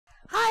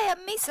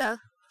Miso.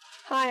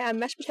 Hi, I'm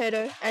mashed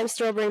potato. I'm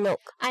strawberry milk.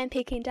 I'm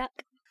Peking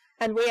duck.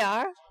 And we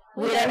are...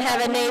 We don't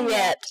have a name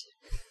yet.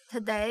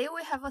 Today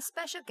we have a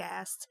special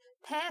guest,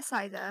 Pear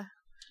Cider.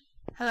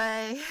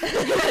 Hello.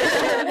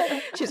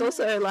 She's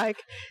also like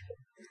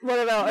one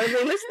of our only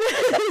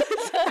listeners.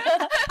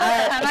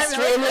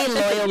 Extremely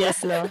loyal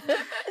listener.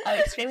 Our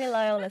extremely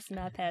loyal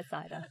listener, Pear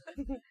Cider.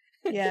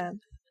 Yeah.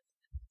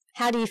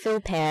 How do you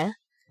feel, Pear?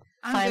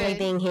 I'm Finally good.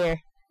 being here.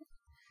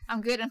 I'm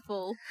good and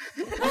full.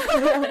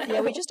 Yeah,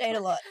 we just ate a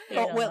lot. We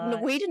ate a No,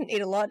 lot. we didn't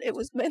eat a lot. It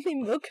was mainly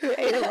Milk who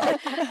ate a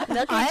lot.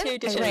 Milk I'm- and 2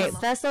 dishes. Wait,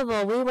 first of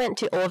all, we went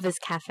to Orvis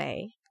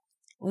Cafe.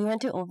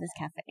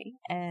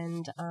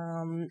 And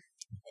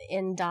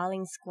in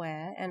Darling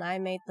Square, and I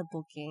made the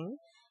booking,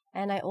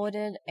 and I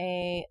ordered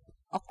a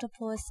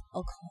octopus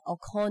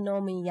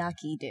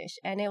okonomiyaki dish,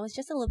 and it was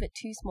just a little bit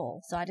too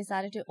small, so I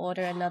decided to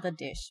order another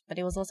dish, but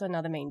it was also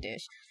another main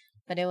dish.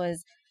 But it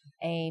was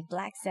a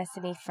black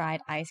sesame fried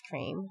ice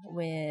cream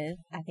with,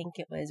 I think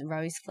it was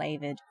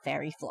rose-flavored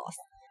fairy floss,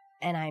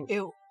 and I'm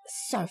Ew.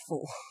 so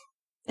full.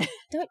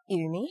 Don't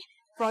ew me.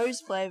 Rose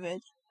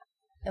flavoured.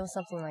 It was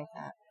something like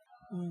that.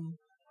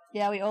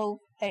 Yeah, we all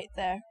ate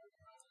there.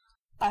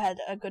 I had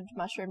a good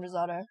mushroom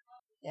risotto.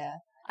 Yeah.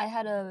 I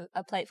had a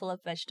plate full of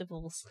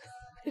vegetables.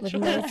 With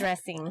no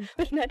dressing.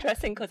 With no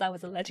dressing because I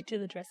was allergic to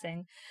the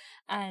dressing.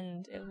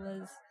 And it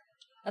was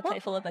a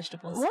plate full of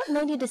vegetables. What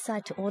made you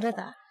decide to order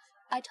that?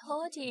 I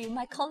told you,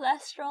 my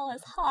cholesterol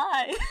is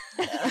high.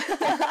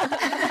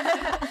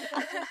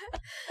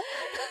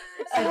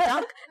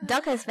 So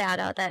Duck has found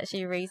out that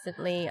she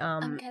recently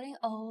I'm getting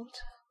old.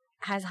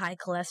 has high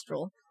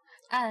cholesterol.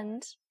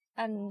 And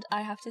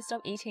I have to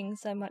stop eating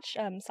so much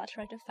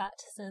saturated fat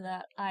so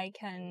that I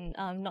can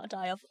not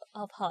die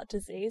of heart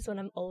disease when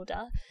I'm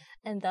older.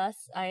 And thus,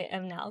 I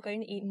am now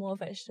going to eat more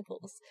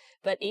vegetables.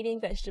 But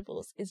eating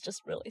vegetables is just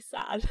really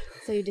sad.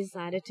 So you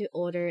decided to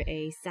order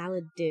a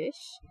salad dish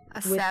A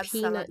with sad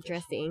peanut salad.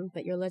 dressing,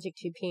 but you're allergic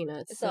to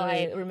peanuts. So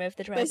I removed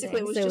the dressing. Basically,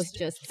 it was so just,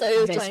 it's just so it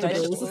was just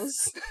vegetables.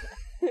 vegetables.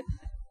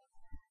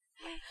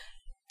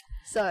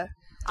 So,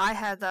 I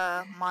had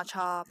a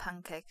matcha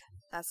pancake.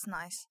 That's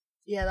nice.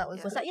 yeah, that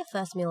was... Was that your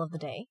first meal of the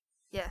day?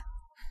 Yeah.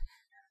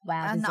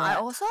 Wow. And dessert. I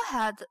also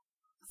had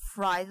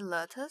fried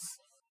lettuce.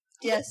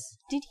 Yes.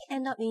 Did you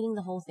end up eating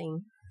the whole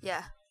thing?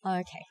 Yeah. Oh,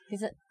 okay.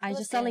 Because I It was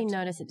just suddenly good.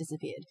 noticed it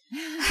disappeared.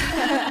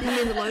 You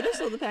mean the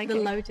lotus or the pancake?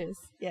 The lotus.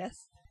 Yes.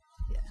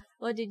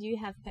 What did you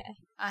have, Pear?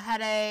 I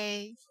had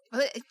a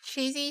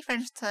cheesy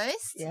French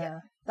toast. Yeah.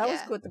 That was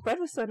Yeah. good. The bread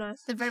was so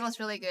nice. The bread was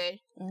really good.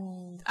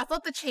 I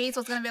thought the cheese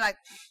was gonna be like,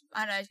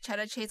 I don't know,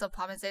 cheddar cheese or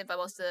parmesan, but it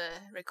was the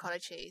ricotta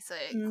cheese, so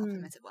it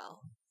complemented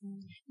well.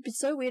 It'd be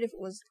so weird if it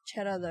was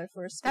cheddar, though,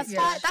 for a sweet That's dish.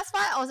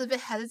 why I was a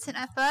bit hesitant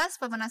at first,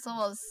 but when I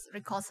saw it was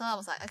ricotta, I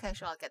was like, okay,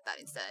 sure, I'll get that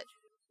instead.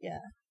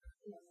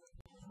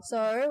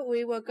 So,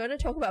 we were going to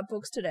talk about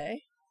books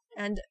today,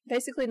 and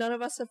basically none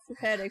of us have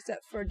prepared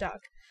except for Duck.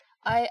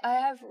 I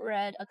have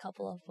read a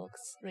couple of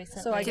books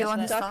recently. So I Do you guess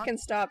wanna Duck start? can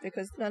start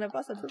because none of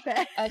us are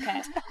prepared.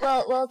 Okay.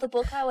 Well, the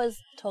book I was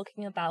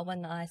talking about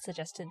when I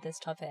suggested this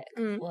topic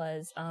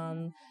was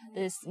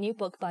this new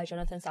book by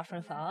Jonathan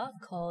Safran Foer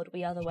called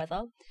We Are the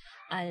Weather.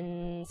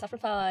 And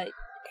Safran Foer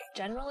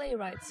generally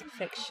writes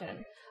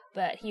fiction,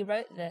 but he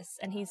wrote this,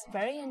 and he's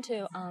very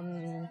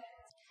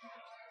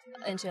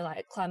into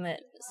like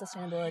climate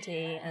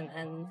sustainability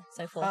and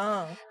so forth.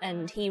 Oh.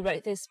 And he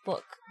wrote this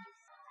book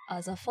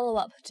as a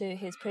follow-up to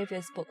his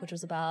previous book, which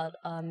was about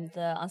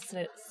the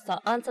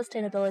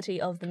unsustainability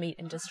of the meat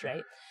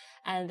industry.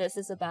 And this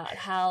is about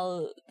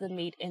how the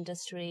meat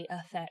industry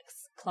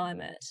affects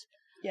climate,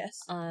 Yes.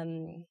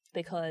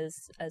 because,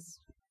 as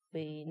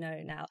we know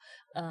now,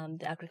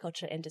 the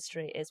agriculture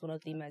industry is one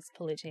of the most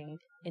polluting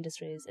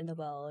industries in the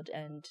world,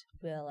 and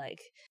we're like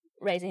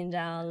raising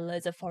down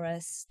loads of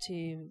forests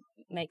to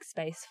make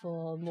space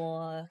for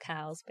more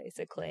cows,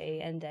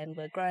 basically, and then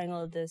we're growing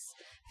all this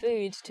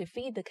food to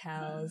feed the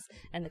cows,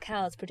 and the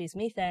cows produce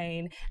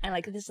methane, and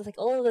like this is like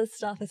all this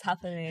stuff is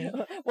happening.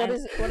 What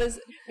is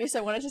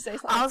Misa wanted to say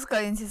something. I was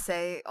going to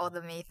say all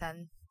the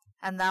methane,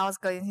 and I was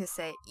going to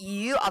say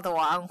you are the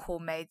one who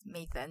made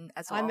methane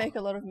as well. I make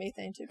a lot of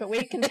methane too, but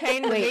we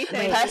contain the Wait,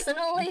 methane.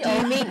 Personally, Do you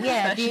or mean,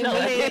 yeah, do you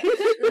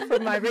mean,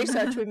 From my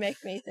research, we make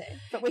methane,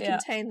 but we Yeah.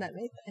 contain that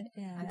methane.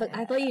 yeah, but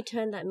I thought you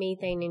turned that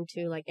methane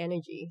into, like,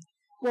 energy.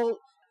 Well,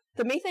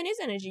 the methane is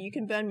energy. You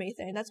can burn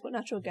methane. That's what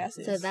natural gas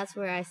is. So that's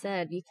where I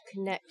said you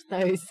connect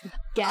those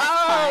gas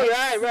Oh,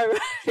 pipes. right.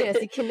 Yes,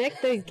 you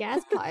connect those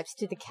gas pipes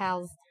to the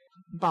cow's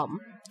bum.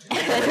 Wait,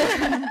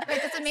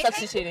 does the methane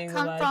Substituting the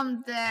come word.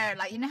 from there?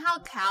 Like, you know how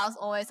cows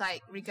always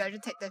like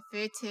regurgitate their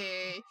food to,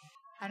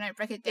 I don't know,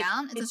 break it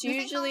down? Does It's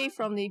methane usually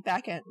from the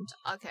back end.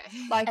 come- okay.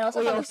 Like and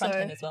also we from the front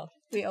end also as well.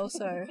 we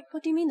also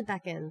What do you mean the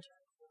back end?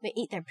 They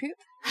eat their poop?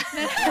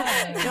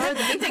 no, the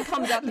methane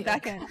comes out the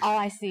back end. Oh,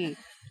 I see.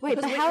 Wait,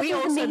 but Because how we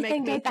does the also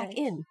methane make go back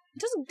methane. in? It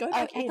doesn't go Oh,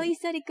 back I in. thought you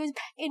said it goes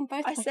back in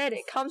both I ways. said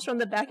it comes from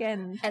the back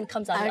end. And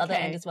comes out the other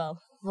Okay. end as well.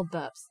 Well,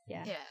 burps.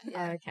 Yeah.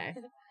 Yeah. Okay.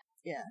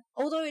 Yeah.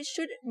 Although it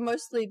should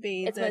mostly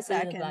be It's the mostly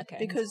back the end back end.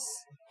 because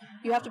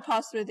you have to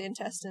pass through the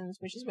intestines,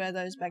 which is where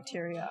those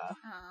bacteria are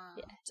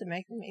Yeah. to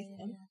make the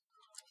methane.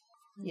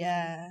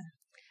 Yeah.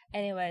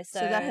 Anyway, so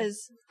So that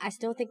has I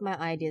still think my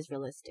idea is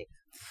realistic.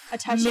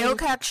 attaching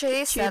Milk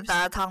actually sat tubes.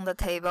 that on the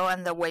table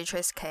and the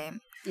waitress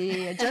came.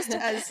 Yeah, just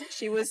as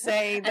she was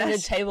saying and the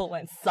that. table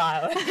went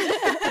silent.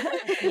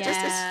 Just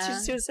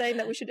as she was saying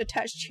that we should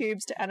attach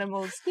tubes to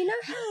animals. You know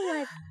how,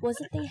 like, was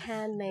it The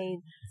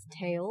Handmaid's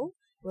Tale?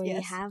 Where you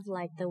Yes. have,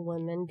 like, the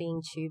women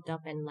being tubed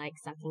up and, like,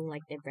 sucking,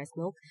 like, their breast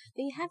milk?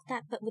 But you have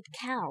that, but with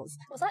cows.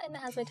 Was that in the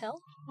Handmaid's Tale?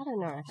 I don't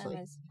know, actually.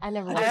 Handmaid's- I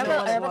never I watched don't know it.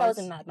 what it remember that was.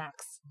 was in Mad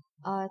Max.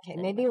 Oh, okay,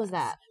 maybe it was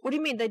that. What do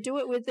you mean? They do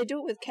it with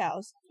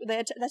cows.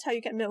 That's how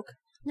you get milk.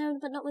 No,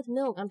 but not with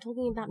milk. I'm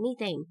talking about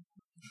methane.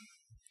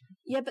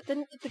 Yeah, but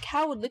then the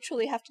cow would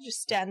literally have to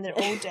just stand there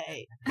all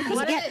day.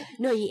 What if it,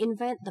 No, you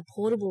invent the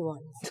portable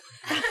ones.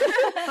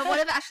 but what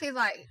if it actually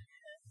like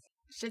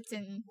shits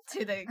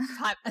into the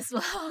pipe as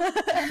well?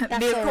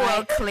 Milk will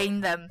alright. clean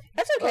them.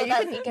 That's Well, okay.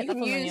 that- you get can the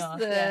full use manure,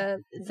 the yeah.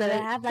 So they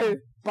have, like, poo.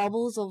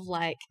 bubbles of,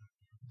 like,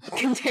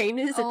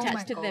 containers Oh my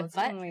attached to their God.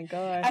 butt. Oh my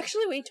god.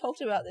 Actually, we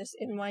talked about this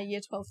in my year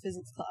 12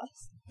 physics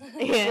class.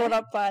 Yeah. Brought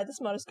up by the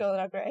smartest girl in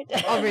our grade.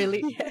 Oh,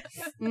 really? Yes.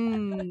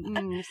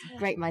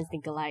 Great minds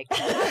think alike.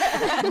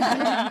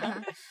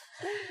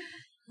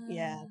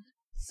 Yeah.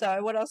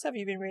 So, what else have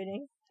you been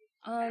reading?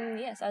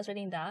 Yes, I was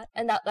reading that,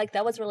 and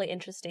that was really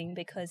interesting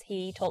because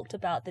he talked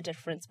about the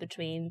difference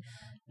between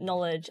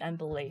knowledge and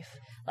belief,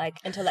 like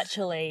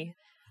intellectually,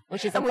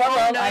 which is a And we all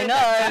problem know I know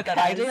that that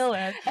I has- deal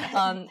with.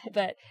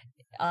 But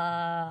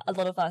a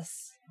lot of us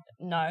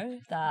know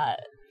that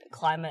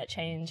climate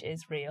change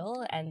is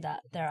real and that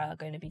there are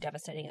going to be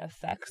devastating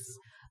effects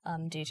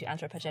due to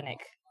anthropogenic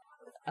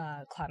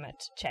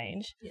climate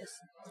change, Yes.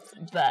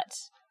 but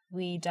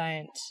we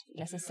don't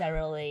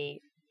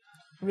necessarily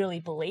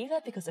really believe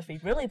it, because if we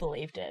really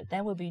believed it,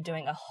 then we'll be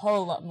doing a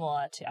whole lot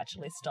more to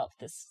actually stop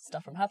this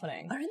stuff from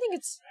happening. I don't think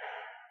it's.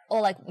 Or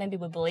like maybe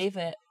we believe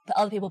it, but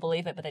other people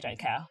believe it, but they don't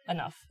care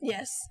enough.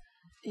 Yes.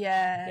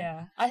 Yeah.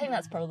 Yeah, I think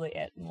that's probably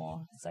it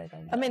more so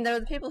than. I mean, there are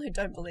the people who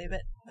don't believe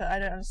it, but I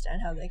don't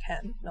understand how they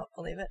can not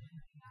believe it.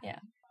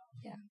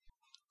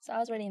 So I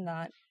was reading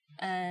that,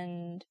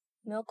 and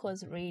Milk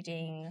was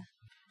reading.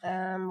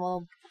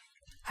 Well,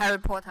 Harry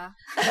Potter.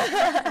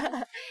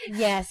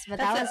 yes, but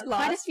that was That's at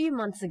quite a last. few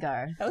months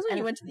ago. That was when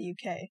you And- went to the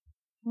UK.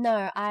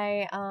 No,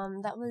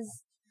 that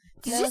was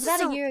Did no, you it was about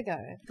just- a year ago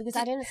because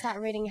I didn't start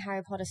reading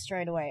Harry Potter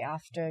straight away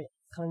after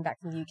coming back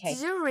from the UK.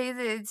 Did you read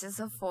it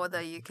just for the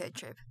UK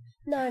trip?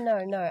 No.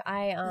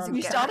 I You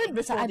You get started it. so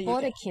before I the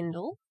bought UK. a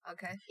Kindle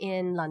Okay.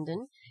 in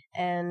London,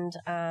 and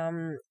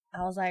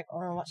I was like,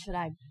 oh, what should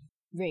I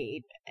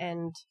read?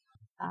 And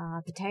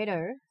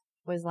Potato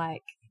was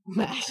like,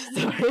 Mash,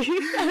 sorry.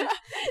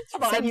 It's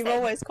fine, Same you've thing.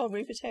 always called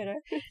me potato.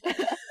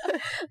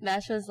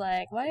 Mash was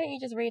like, why don't you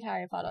just read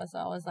Harry Potter? So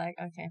I was like,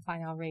 okay,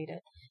 fine, I'll read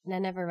it. And I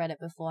never read it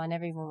before. I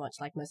never even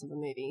watched like most of the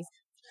movies.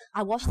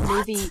 I watched the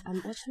movie. I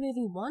watched the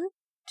movie 1,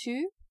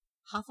 2,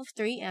 half of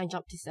 3, and I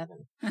jumped to 7.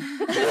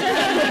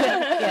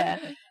 Yeah,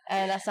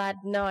 and so I had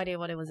no idea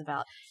what it was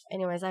about.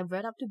 Anyways, I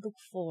read up to book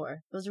 4. It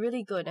was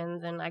really good,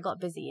 and then I got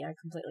busy and I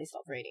completely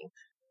stopped reading.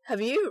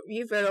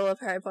 You've read all of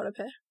Harry Potter,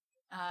 Pear?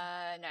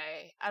 No.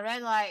 I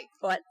read like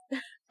What?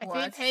 a few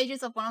What?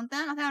 pages of one of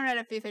them. I think I read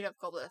a few pages of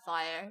Goblet of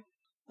Fire.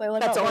 Wait,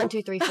 what That's about all. 1,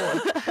 2, 3, 4? No,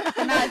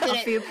 I A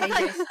didn't. few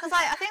pages. Because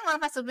I think one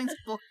of my siblings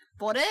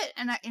bought it,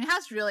 and it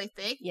has really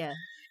thick. Yeah.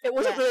 It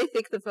wasn't Yeah. really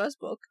thick, the first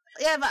book.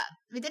 Yeah, but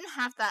we didn't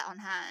have that on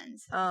hand.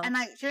 Oh. And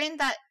like during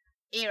that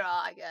era,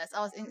 I guess I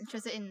was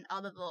interested in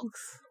other books.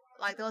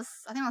 Like there was,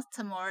 I think it was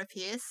Tamora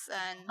Pierce,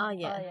 and Oh,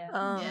 yeah.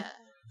 Oh, yeah. yeah,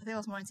 I think I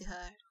was more into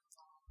her.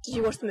 Did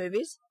you watch the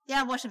movies?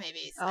 Yeah, I watched the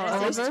movies. Oh, I all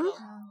just of them?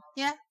 watched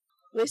Yeah.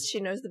 At least she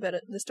knows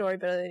the story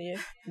better than you.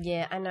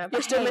 Yeah, I know. You're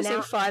but still hey, missing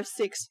now 5,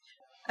 6.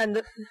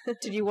 And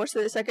did you watch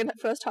the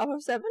first half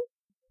of 7?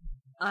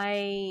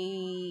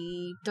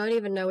 I don't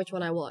even know which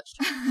one I watched.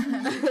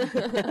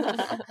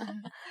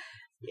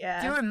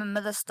 Yeah. Do you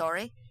remember the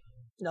story?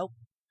 Nope.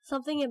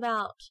 Something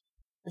about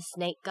the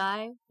snake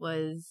guy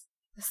was...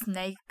 The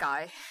snake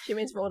guy. She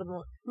means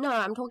Voldemort. No,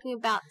 I'm talking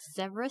about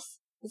Severus.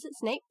 Is it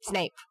Snape?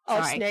 Snape.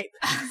 Oh, Sorry. Snape.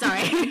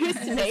 Sorry.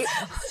 Snape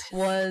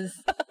was...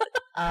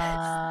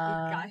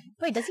 guy.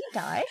 Wait, does he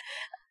die?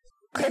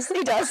 Yes,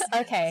 he does.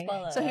 Okay.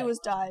 Spoiler So he alert. was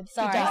died.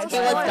 Sorry. He died. He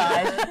was Spoiler.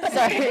 died.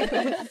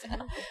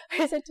 Sorry.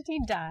 I said, did he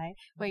die?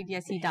 Wait,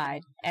 yes, he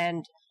died.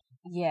 And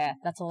yeah,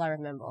 that's all I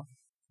remember.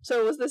 So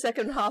it was the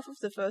second half of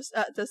the first,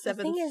 the The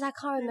seventh. thing is, I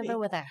can't remember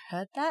whether I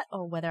heard that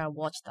or whether I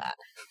watched that.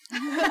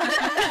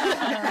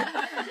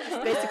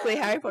 Basically,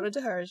 Harry Potter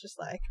to her is just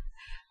like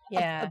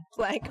Yeah, a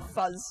blank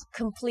fuzz.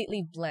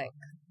 completely blank.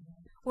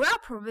 We are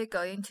probably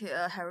going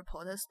to a Harry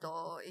Potter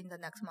store in the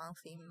next month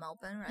in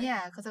Melbourne, right?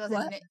 Yeah, because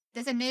What?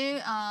 there's a new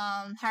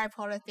Harry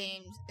Potter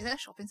themed. Is it a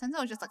shopping center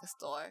or just like a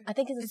store? I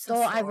think it's a It's a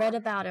store. I store. read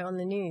about it on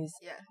the news.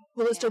 Yeah.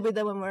 Will it still Yeah. be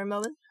there when we're in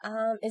Melbourne?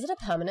 Is it a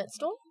permanent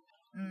store?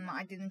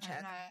 I didn't I check.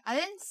 don't know. I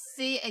didn't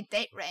see a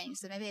date range,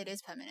 so maybe it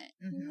is permanent.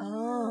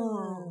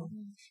 Oh.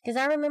 Because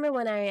I remember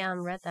when I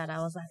read that, I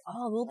was like,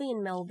 oh, we'll be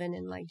in Melbourne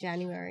in like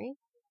January.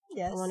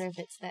 Yes. I wonder if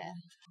it's there.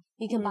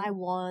 You can buy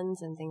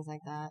wands and things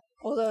like that.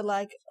 Although,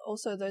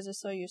 also those are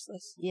so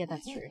useless. Yeah,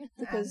 that's true.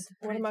 Because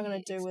And what am I going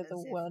to pretty do with a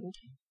expensive. wand?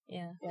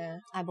 Yeah. Yeah.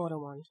 I bought a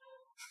wand.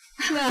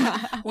 You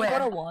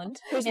got a wand.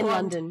 Who's In wand?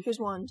 London. Who's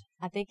wand?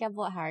 I think I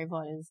bought Harry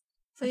Potter's.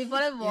 So you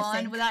bought a wand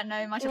think? without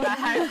knowing much about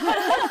Harry Potter.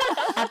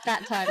 At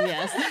that time,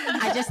 yes.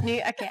 I just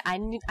knew, okay,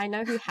 I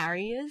know who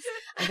Harry is.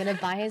 I'm going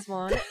to buy his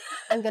wand.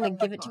 I'm going to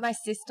give it to my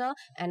sister.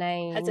 And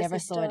I Has your never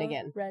saw it sister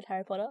again. Read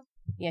Harry Potter?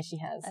 Yeah, she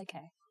has.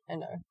 Okay. I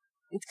know.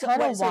 It's So,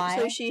 kind wait, of so, why.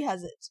 so she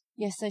has it.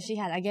 Yes, so she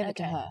had. I gave it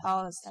to Okay. her.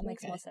 Oh, That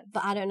makes more sense.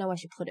 But I don't know where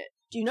she put it.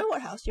 Do you know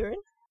what house you're in?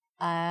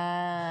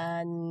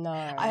 No.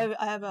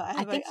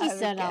 I think you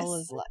said I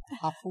was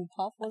like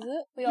Hufflepuff, was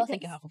it? We all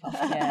think you're Hufflepuff.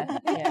 Yeah,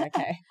 yeah,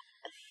 okay.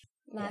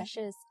 Mash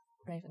is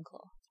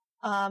Ravenclaw.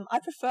 I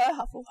prefer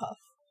Hufflepuff.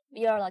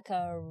 You're like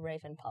a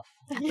Ravenpuff.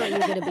 I thought you were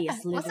going to be a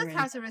What's the Slytherin.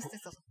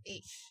 characteristics of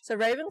each? So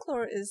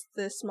Ravenclaw is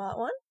the smart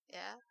one.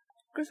 Yeah.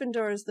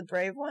 Gryffindor is the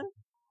brave one.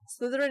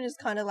 Slytherin is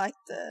kind of like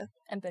the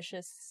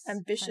Ambitious.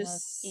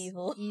 Ambitious. Kind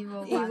of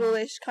evil. Evil.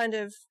 evilish, kind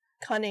of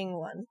cunning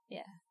one.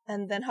 Yeah.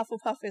 And then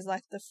Hufflepuff is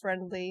like the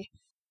friendly,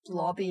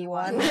 blobby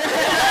one.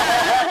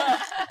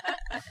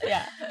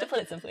 Yeah, to put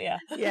it simply, yeah.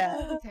 Yeah,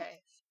 Okay.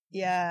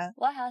 yeah.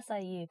 What house are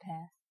you,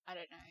 Pear? I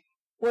don't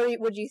know.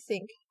 What do you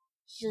think?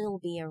 She'll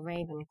be a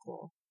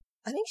Ravenclaw.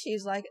 I think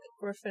she's like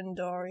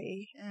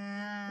Gryffindor-y.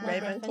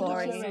 Ravenclaw.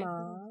 Gryffindor.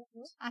 Smart.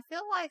 I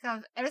feel like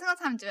every single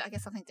time I do it, I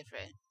get something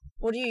different.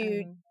 What do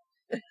you?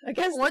 I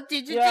guess. What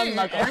did you You're a do?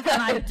 muggle. Every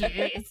time I do,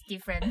 it's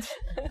different.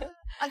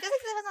 I guess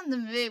it depends on the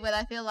mood, whether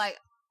I feel like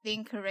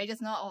being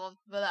courageous or not, or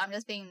whether I'm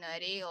just being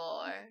nerdy,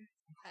 or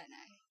I don't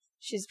know.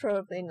 She's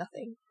probably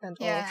nothing and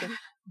all Yeah. of them.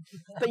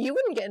 But you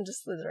wouldn't get into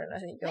Slytherin, I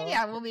think. Girl. Maybe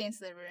I will be into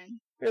the room.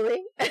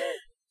 Really?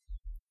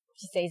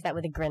 She says that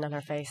with a grin on her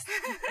face.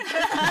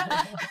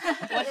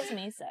 What does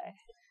me say?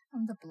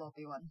 I'm the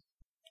blobby one.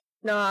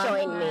 No.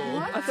 Join me.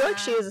 I feel like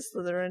she is a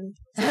Slytherin.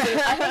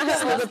 I think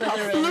you're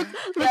Slytherin.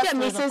 Look at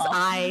You're Mrs. Slytherpuff.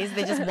 eyes.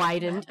 They just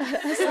widened.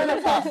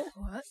 Slytherpuff.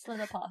 What?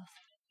 Slytherpuff. I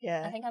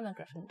Yeah. think I'm a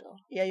Gryffindor.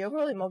 Yeah, you're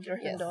probably more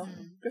Gryffindor.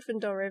 Mm.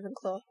 Gryffindor,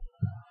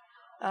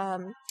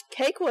 Ravenclaw.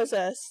 Cake was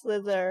a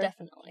Slither.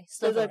 Definitely.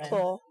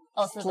 Slitherclaw.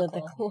 Oh,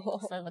 Slitherclaw.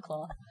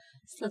 Slitherclaw.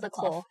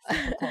 Slitherclaw. Slitherclaw.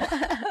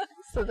 Slitherclaw.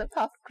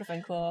 Slitherpuff.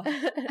 Gryffindor.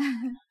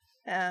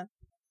 Yeah.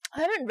 I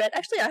haven't read.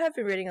 Actually, I have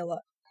been reading a lot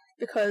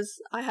because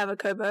I have a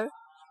Kobo,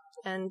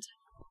 and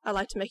I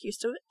like to make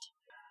use of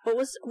it.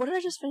 What did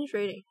I just finish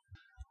reading?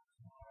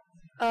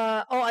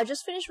 I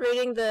just finished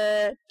reading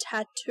the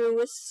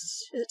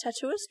Tattooist. Is it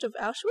Tattooist of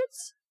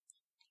Auschwitz?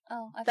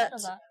 Oh, I've heard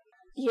of That's- that.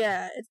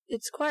 Yeah,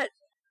 it's quite.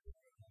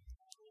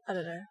 I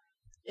don't know.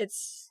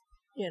 It's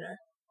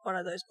one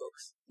of those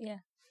books. Yeah.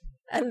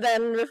 And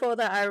then before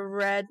that, I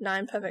read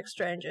Nine Perfect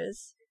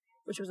Strangers,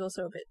 which was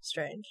also a bit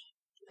strange.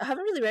 I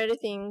haven't really read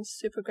anything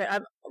super great.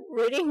 I'm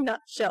reading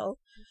Nutshell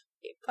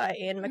by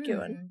Ian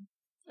McEwan.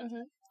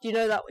 Mm-hmm. Do you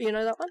know that? You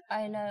know that one?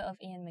 I know of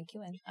Ian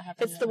McEwan. I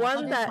haven't. It's the read one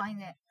How did that- you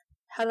find it?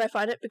 How did I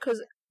find it?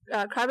 Because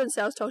Crab and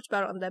Sales talked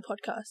about it on their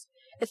podcast.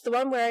 It's the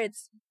one where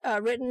it's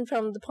written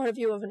from the point of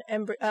view of an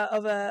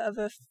of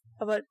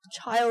a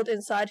child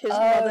inside his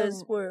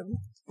mother's womb.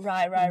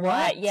 Right.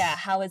 What? Yeah,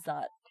 how is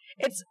that?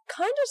 It's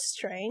kind of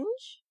strange.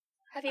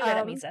 Have you read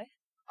it, Um, Miso?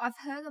 I've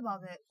heard about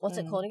it. What's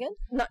it called again?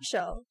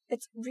 Nutshell.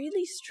 It's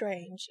really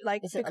strange.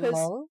 Like Is it because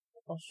long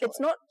or short? it's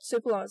not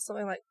super long. It's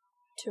something like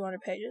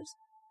 200 pages.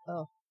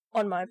 Oh.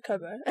 On my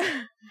Kobo.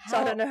 So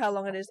I don't know how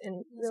long it is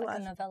in It's real like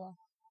life. a novella.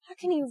 How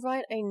can you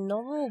write a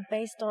novel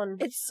based on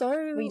It's so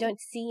where you don't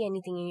see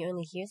anything and you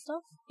only hear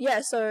stuff?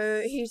 Yeah,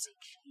 so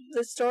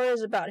the story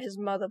is about his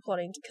mother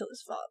plotting to kill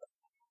his father.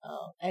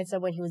 Oh. And so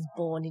when he was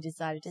born, he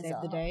decided to save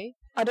the Bizarre. day?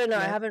 I don't know,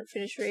 I Yeah. haven't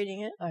finished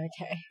reading it,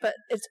 Okay. but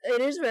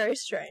it is very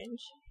strange.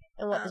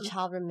 And what, Um, the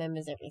child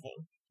remembers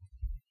everything?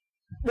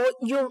 Well,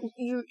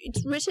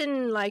 it's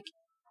written like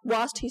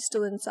whilst he's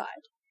still inside.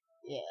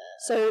 Yeah.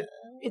 So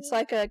it's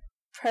like a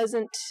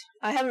present.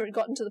 I haven't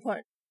gotten to the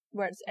point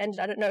where it's ended.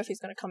 I don't know if he's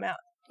going to come out.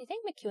 Do you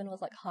think McEwan was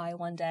like high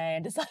one day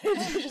and decided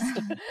to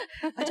just...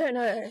 I don't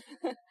know.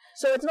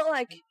 So it's not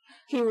like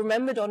he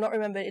remembered or not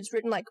remembered. It's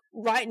written like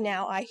right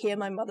now. I hear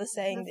my mother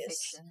saying It's this.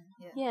 fiction,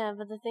 Yeah. Yeah,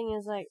 but the thing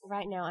is, like,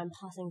 right now I'm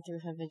passing through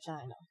her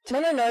vagina.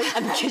 No.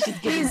 Because she's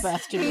giving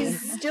birth to me.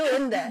 He's still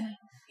in there.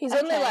 He's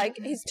only Okay. like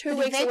he's 2 But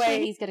weeks eventually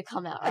away. he's going to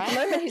come out, At the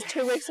right? moment, he's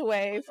 2 weeks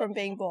away from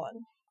being born.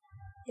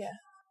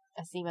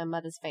 I see my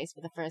mother's face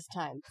for the first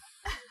time.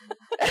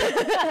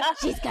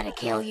 She's going to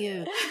kill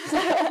you.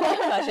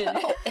 Imagine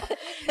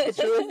It's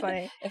really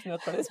funny, if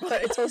milk was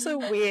but it's also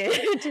weird.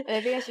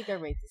 Maybe I should go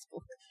read this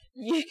book.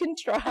 You can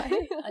try.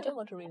 I don't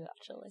want to read it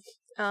actually.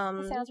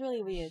 It sounds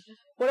really weird.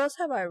 What else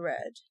have I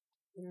read?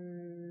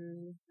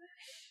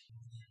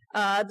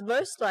 The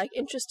most like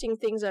interesting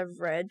things I've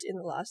read in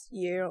the last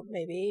year or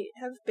maybe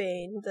have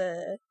been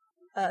the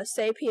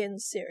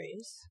Sapiens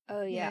series.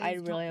 Oh yeah, Yeah, I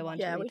you've really talked want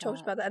to Yeah, read we talked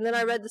that. about that. And then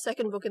I read the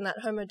second book in that,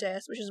 Homo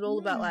Deus, which is all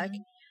about like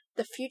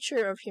the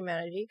future of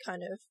humanity,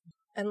 kind of,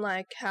 and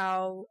like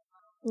how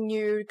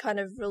new kind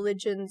of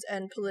religions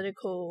and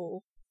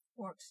political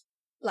Works.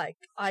 like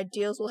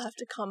ideals will have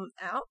to come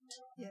out.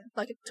 Yeah.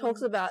 Like it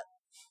talks about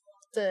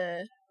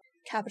the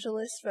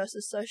capitalist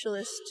versus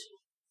socialist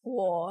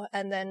war,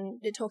 and then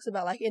it talks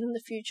about like in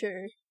the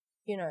future,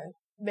 you know,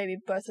 maybe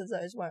both of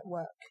those won't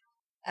work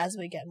as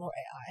we get more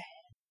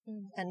AI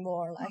and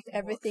more like Nothing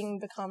everything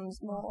becomes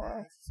more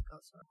Okay,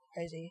 goes on.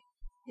 crazy.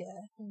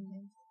 Yeah.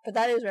 But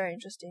that is very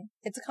interesting.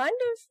 It's kind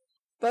of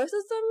both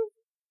of them.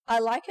 I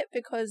like it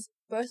because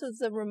both of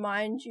them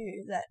remind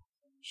you that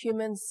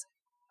humans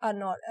are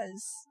not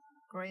as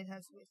Great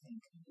as we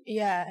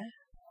think.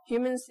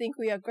 humans think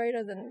we are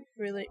greater than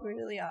we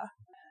really are.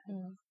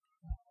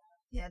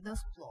 Yeah, those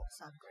blogs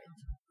are great.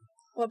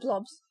 What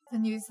blobs? The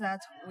news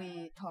that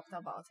we talked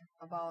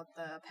about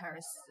the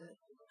Paris.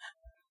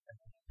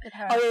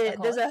 Oh yeah,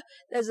 there's a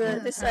Yeah,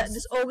 Paris.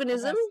 this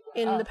organism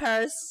in the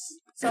Paris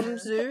some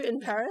zoo in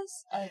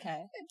Paris.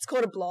 Okay, It's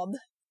called a blob.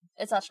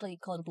 it's actually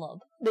called a blob.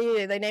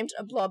 They named it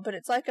a blob, but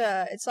it's like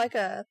a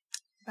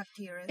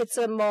Bacteria. it's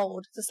a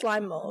mold. It's a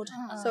slime mold.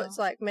 Oh. So it's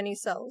like many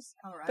cells.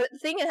 Alright. But the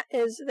thing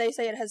is, they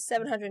say it has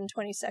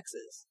 720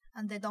 sexes.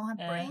 And they don't have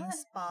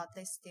brains, but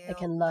they still. They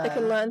can learn. They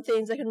can learn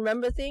things. They can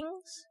remember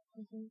things.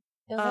 It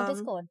was on Um,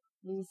 Discord.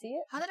 Did you see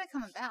it? How did it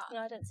come about? No,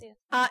 I didn't see it.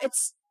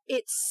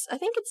 It's I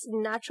think its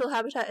natural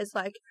habitat is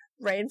like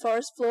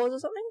rainforest floors or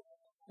something.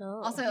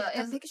 No. Also,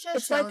 Yeah, the picture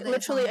It's shows like that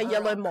literally a on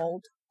yellow rock.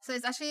 mold. So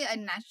it's actually a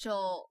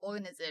natural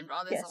organism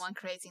rather than Yes. someone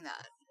creating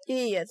that.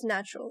 Yeah, it's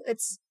natural.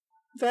 It's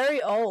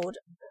very old.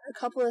 A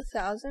couple of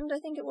thousand, I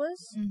think it was.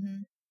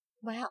 Mm-hmm.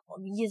 Wow,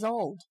 years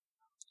old.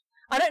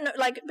 I don't know,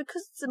 like,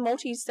 because it's a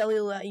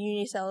multicellular,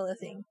 unicellular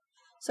thing.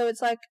 So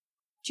it's like,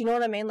 do you know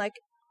what I mean? Like,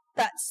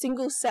 that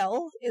single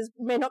cell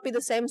may not be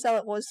the same cell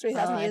it was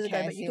 3,000 years okay, ago,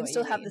 I but see you can what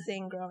still you have mean. the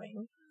thing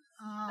growing.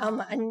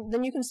 Oh. And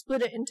then you can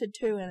split it into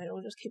two and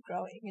it'll just keep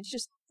growing. It's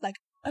just like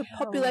a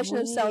population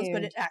of cells,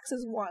 but weird. it acts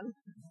as one.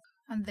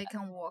 And they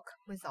can walk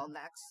without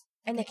legs.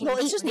 And they can Well,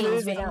 it's eat just things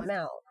moving. without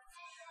mouth.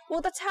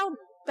 Well, that's how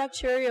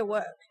bacteria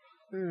work.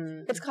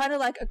 It's kind of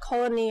like a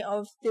colony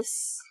of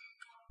this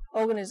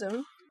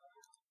organism,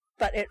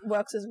 but it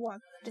works as one.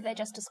 Did they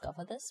just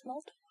discover this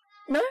mold?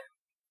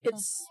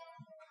 It's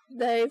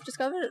they've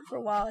discovered it for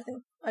a while, I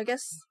think. I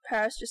guess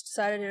Paris just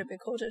decided it'd be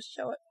cool to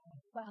show it.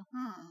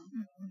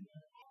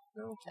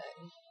 Okay.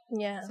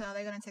 Yeah. So are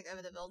they going to take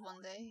over the world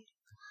one day?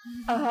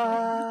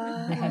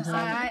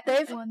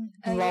 They've when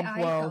Blob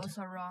AI world. goes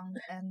around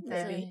and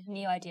It's Maybe. a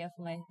new idea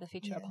for the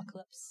future Yeah.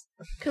 apocalypse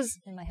because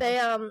in my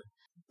head.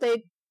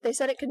 they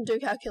said it can do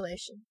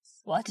calculations,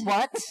 What?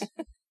 What?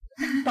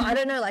 but I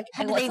don't know like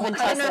How do they even I don't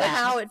test know that?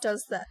 how it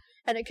does that,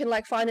 and it can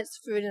like find its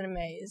food in a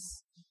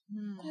maze.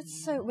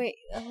 That's so wait.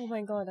 Oh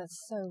my god,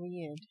 that's so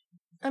weird.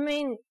 I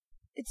mean,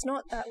 it's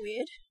not that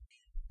weird.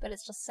 But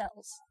it's just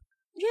cells.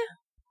 Yeah.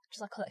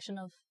 Just a collection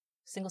of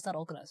single-cell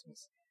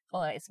organisms.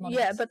 Or it's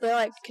Yeah, monomers. but they're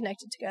like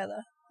connected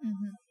together.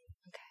 Mm-hmm.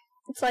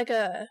 It's like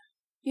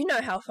you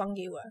know how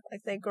fungi work.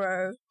 Like they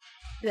grow,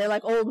 they're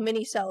like all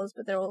mini cells,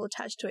 but they're all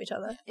attached to each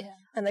other. Yeah.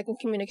 And they can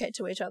communicate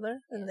to each other,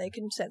 and they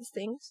can sense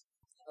things.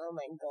 Oh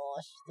my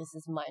gosh, this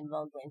is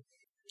mind-boggling.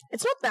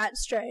 It's not that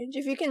strange.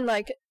 If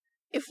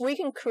we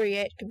can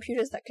create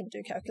computers that can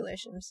do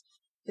calculations,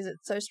 is it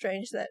so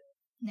strange that,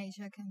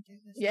 Nature can do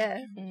this. yeah,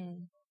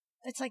 Mm.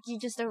 It's like you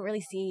just don't really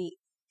see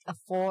a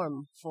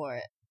form for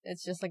it.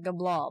 It's just like a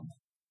blob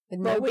with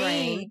no Well, we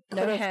brain, no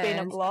could have been a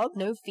hands, blob.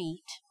 no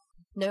feet,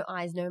 no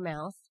eyes, no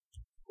mouth.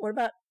 What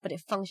about, But it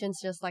functions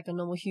just like a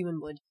normal human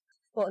would.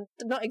 well,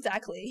 not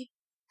exactly.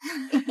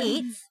 It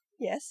eats.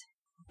 Yes.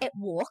 It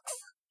walks.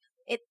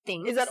 It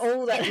thinks. Is that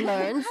all that it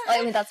learns?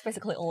 I mean, that's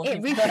basically all It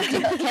of humanity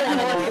reproduces. can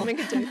all animal. human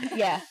can do?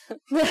 Yeah.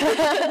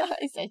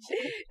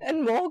 Essentially.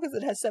 And more because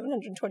it has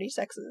 720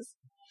 sexes.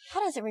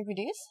 How does it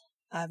reproduce?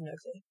 I have no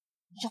clue.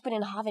 Chop it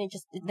in half and it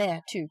just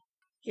there too.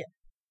 Yeah.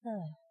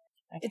 Oh.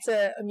 It's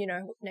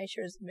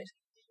nature is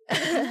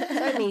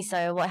Tell me,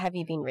 so what have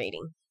you been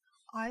reading?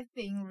 I've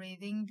been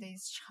reading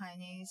this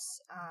Chinese.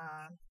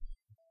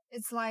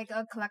 It's like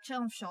a collection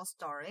of short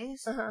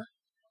stories.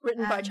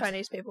 written by And-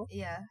 Chinese people.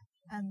 Yeah,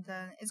 and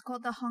then it's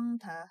called The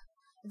Hunter.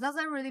 It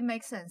doesn't really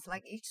make sense.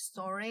 Like each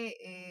story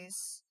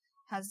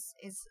has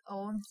its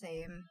own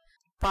theme,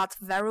 but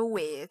very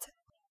weird.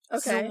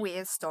 Okay. So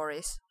weird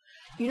stories.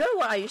 You know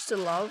what I used to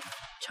love?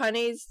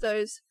 Chinese,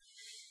 those,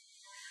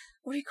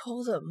 what do you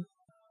call them?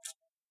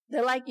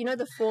 They're like,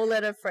 the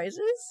 4-letter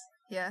phrases?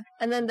 Yeah,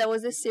 And then there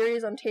was this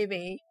series on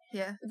TV,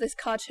 yeah. this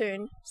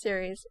cartoon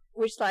series,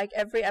 which like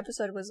every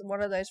episode was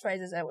one of those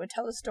phrases and would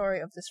tell a story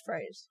of this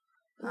phrase.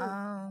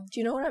 Oh, Do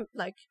you know what I'm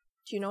like?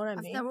 Do you know what I I've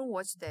mean? never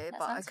watched it, That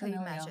but I sounds could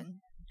familiar. imagine.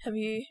 Have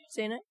you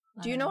seen it?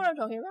 Do you know what I'm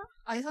talking about?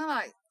 Are you talking about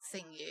like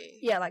Sing You?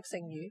 Yeah, like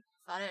Sing You.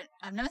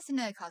 I've never seen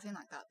a cartoon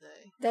like that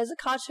though. There's a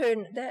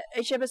cartoon that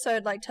each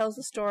episode like tells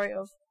the story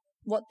of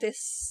what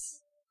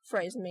this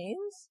phrase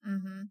means.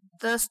 Mm-hmm.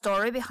 The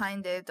story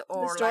behind it,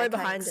 or story like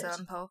behind an it.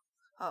 example.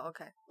 Oh,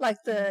 okay. Like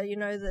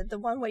the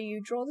one where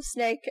you draw the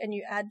snake and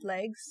you add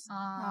legs.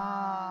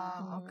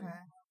 Okay.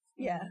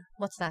 Yeah.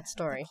 What's that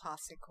story?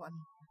 Classic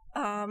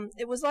one.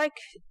 It was like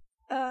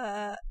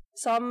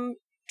some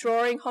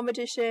drawing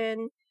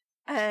competition,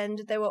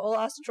 and they were all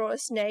asked to draw a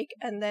snake,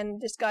 and then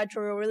this guy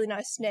drew a really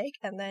nice snake,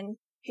 and then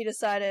he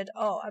decided,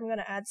 I'm going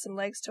to add some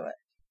legs to it.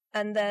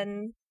 And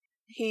then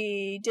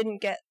he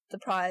didn't get the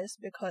prize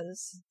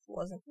because it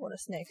wasn't what a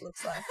snake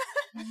looks like.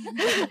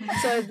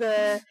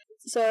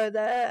 so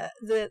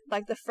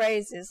the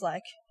phrase is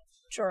like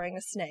drawing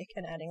a snake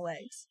and adding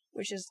legs,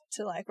 which is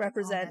to like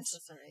represent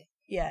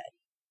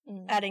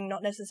adding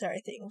not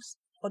necessary things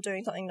or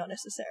doing something not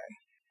necessary.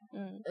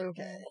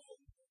 Okay.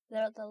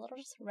 There are a lot of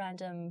just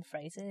random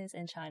phrases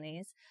in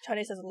Chinese.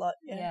 Chinese has a lot.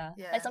 Yeah.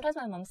 Like sometimes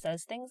my mum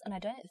says things and I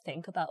don't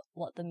think about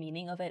what the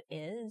meaning of it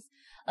is.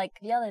 Like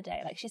the other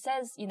day, like she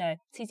says,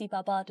 七七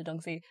八八的东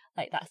西,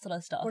 like that sort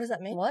of stuff. What does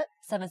that mean? What?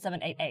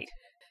 7788.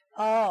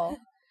 Oh.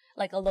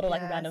 Like a little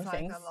like random it's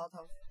things. Like a lot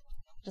of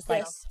just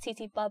like 七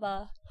七八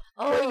八.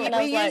 Oh, and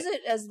I we was use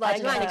it as I like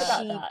didn't think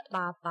about Chi that.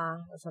 ba ba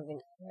or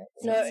something.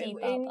 no, Chi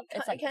ba in ba.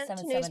 It's like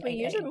Cantonese we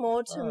use it 7788.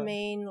 more to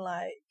mean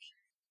like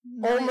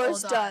nearly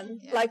almost all done.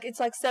 Yeah. Like it's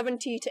like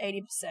 70 to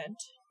 80%.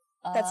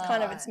 That's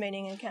kind of its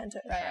meaning in Canto.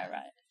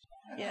 Right.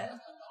 Yeah.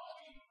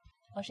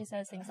 Or she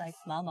says things like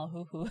mama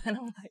hoo hoo and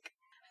I'm like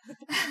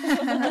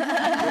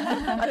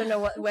I don't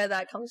know where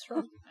that comes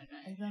from.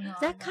 I don't know.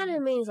 That kind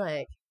of means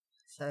like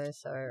so,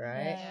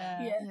 right?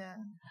 Yeah.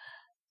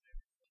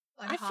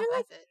 Like I half feel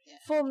like of it, yeah.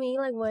 for me,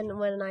 like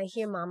when I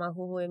hear Mama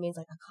Hoo Hoo, it means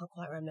like I can't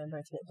quite remember.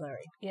 It's a bit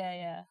blurry.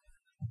 Yeah.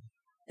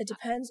 It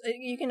depends.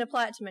 You can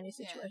apply it to many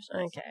situations.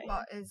 Okay.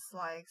 But it's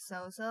like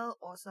so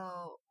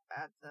also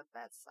at the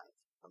bad side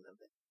a little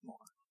bit more.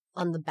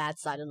 On the bad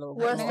side a little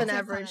Worse bit than more.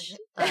 average.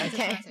 Okay.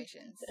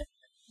 Connotations.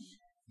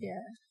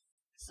 Yeah.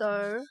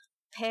 So,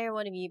 Pear,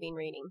 what have you been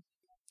reading?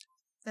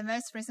 The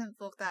most recent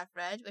book that I've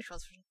read, which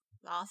was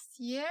last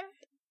year,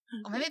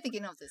 or maybe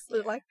beginning of this year.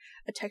 was it like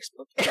a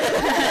textbook?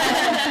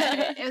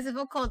 It was a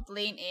book called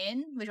Lean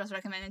In, which was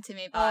recommended to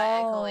me by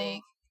a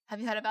colleague.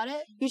 Have you heard about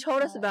it? You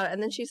told us about it,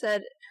 and then she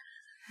said,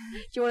 "Do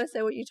you want to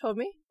say what you told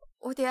me?"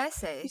 What did I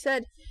say? You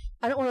said,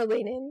 "I don't want to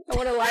lean in. I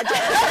want to lie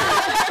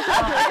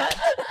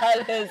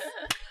That is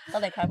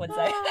something Crab would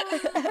say.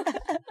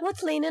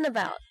 What's Lean In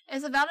about?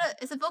 It's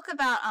a book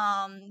about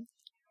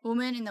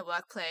women in the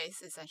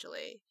workplace,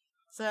 essentially.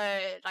 So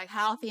like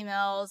how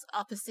females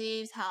are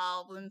perceived,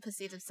 how women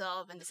perceive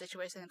themselves in the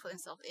situation they put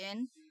themselves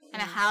in,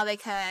 and how they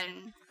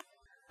can,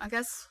 I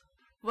guess,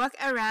 work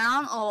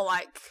around or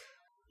like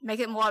make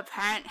it more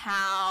apparent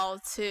how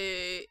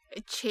to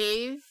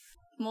achieve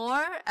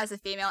more as a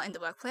female in the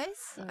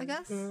workplace, I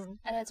guess. down.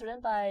 And it's written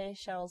by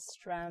Sheryl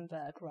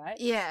Strandberg, right?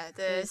 Yeah,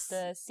 Who's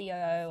the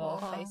COO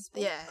of Facebook.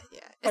 Yeah.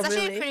 It's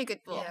actually really? a pretty good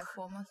book. Yeah,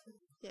 former.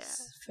 Yeah.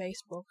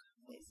 Facebook.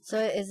 So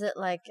is it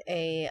like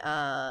a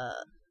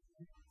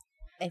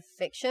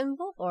fiction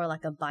book or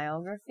like a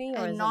biography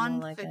or A is it more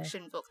like a...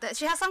 non-fiction book. That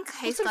she has some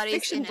case What's a studies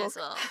fiction in it book? as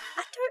well.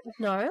 I don't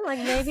know. Like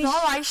maybe It's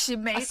not like she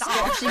made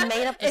that. she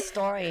made up the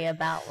story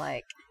about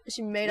like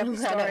She made up a I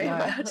don't story know.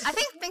 about I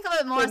think of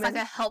it more as like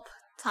Women. a help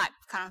type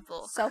kind of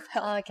book.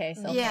 self-help. okay,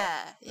 so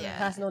Yeah.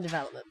 personal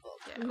development book.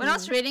 Yeah. When I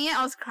was reading it,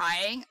 I was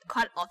crying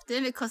quite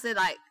often because it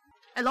like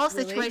a lot of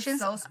Really?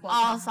 situations So spot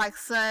are on. like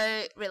so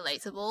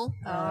relatable.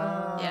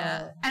 Oh.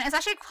 Yeah, and it's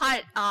actually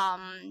quite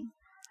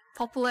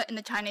popular in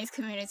the Chinese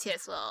community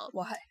as well.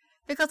 Why?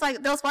 Because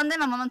like there was one day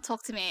my mom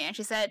talked to me and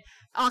she said,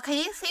 "Oh, can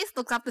you please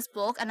look up this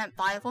book and then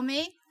buy it for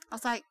me?" I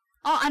was like,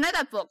 "Oh, I know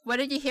that book. Where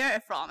did you hear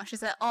it from?" And she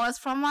said, "Oh, it's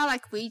from my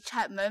like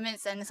WeChat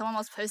moments and someone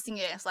was posting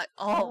it." It's like,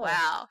 "Oh,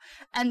 wow!"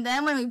 And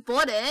then when we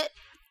bought it,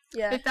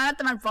 Yeah. we found out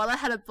that my brother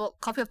had a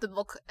copy of the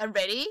book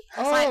already. I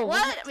was Oh, like,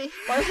 "What?"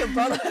 Why does your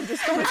brother have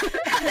this copy?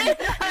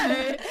 I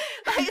know.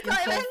 Like, it's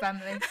not even.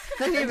 family.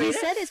 But you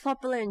said it's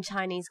popular in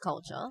Chinese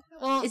culture.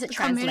 Well, Is it the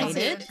community-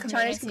 translated? the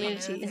Chinese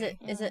community.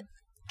 Is it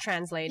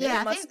translated? Yeah,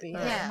 It I must think, be.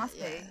 Yeah, It must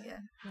yeah. be.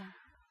 Yeah.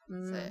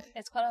 Mm. So,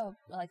 It's quite a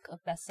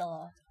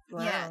bestseller.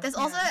 Wow. yeah, there's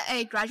also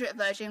a graduate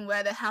version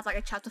where they have like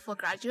a chapter for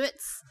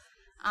graduates,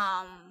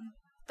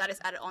 that is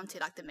added on to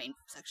like the main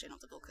section of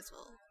the book as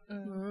well.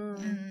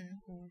 Mm.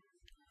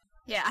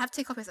 Yeah, I have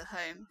 2 copies at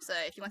home, so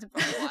if you want to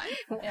borrow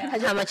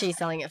one. How much are you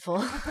selling it for?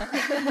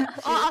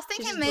 Oh, I was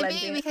thinking Just maybe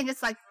blend it. we can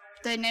just like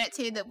donate it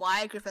to the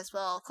Wire group as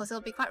well, because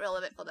it'll be quite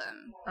relevant for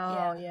them.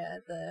 Oh, yeah.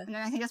 The And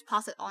then I can just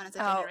pass it on as a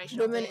our generational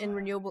Women thing. in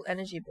Renewable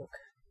Energy book.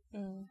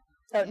 Mm.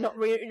 Oh, not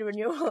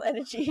renewable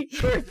energy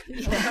group.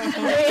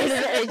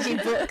 Energy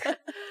book.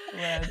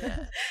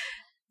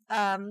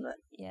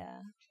 Yeah.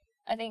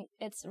 I think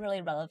it's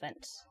really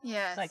relevant,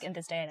 Yes. like in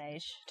this day and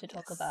age, to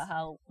talk about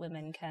how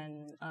women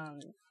can,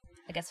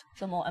 I guess,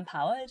 feel more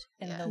empowered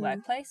in Yeah. the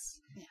workplace.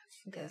 Yeah.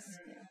 Because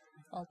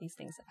all these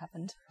things have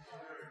happened.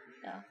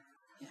 Yeah.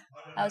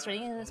 I was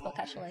reading this book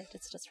actually.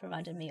 It's just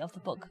reminded me of the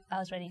book I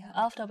was reading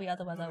after We Are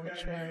the Weather,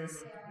 which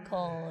was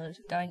called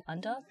Going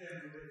Under.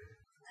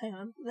 Hang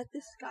on, let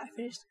this guy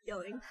finish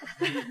yelling.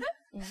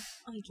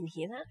 Oh, you can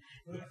hear that?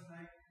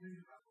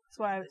 That's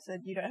why I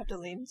said you don't have to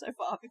lean so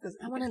far because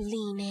I want to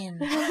lean in.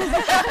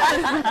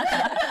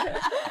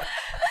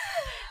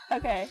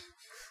 Okay.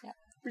 Yeah.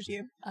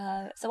 Resume.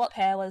 So what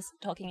Pear was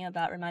talking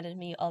about reminded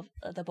me of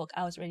the book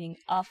I was reading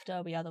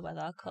after We Are the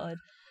Weather called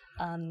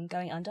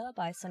Going Under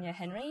by Sonia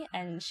Henry,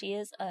 and she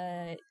is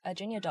a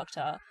junior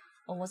doctor,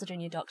 or was a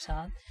junior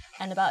doctor,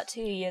 and about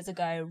 2 years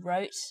ago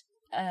wrote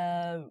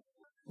a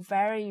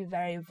very,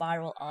 very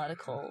viral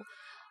article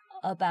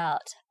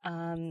about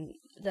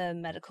the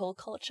medical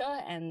culture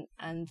and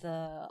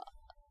the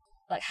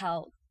like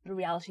how the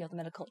reality of the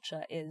medical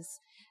culture is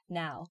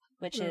now,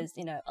 which is,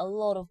 you know, a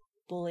lot of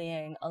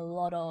bullying, a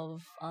lot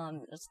of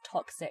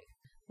toxic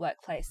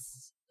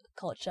workplace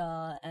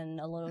culture,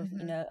 and a lot of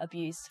you know,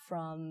 abuse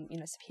from, you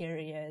know,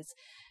 superiors,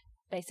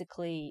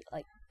 basically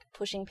like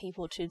pushing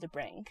people to the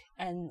brink.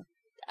 And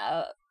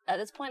at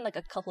this point, like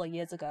a couple of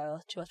years ago,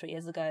 2 or 3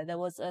 years ago, there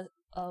was a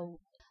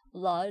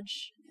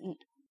large,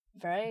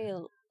 very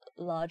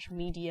large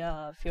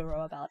media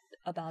furor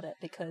about it,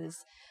 because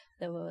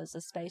there was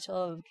a spate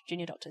of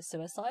junior doctor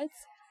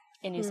suicides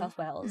in New South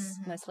Wales,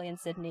 mostly in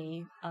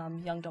Sydney,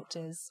 young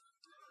doctors,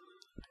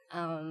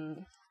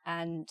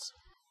 and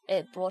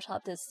it brought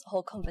up this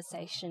whole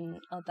conversation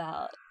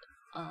about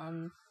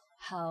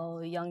how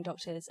young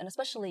doctors, and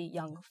especially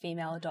young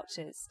female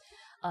doctors,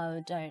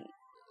 don't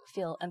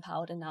feel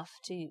empowered enough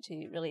to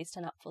really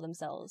stand up for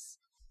themselves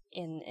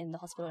in the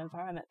hospital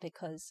environment,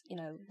 because, you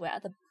know, we're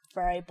at the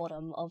very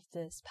bottom of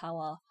this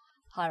power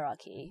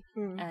hierarchy,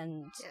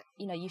 and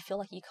you know, you feel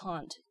like you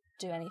can't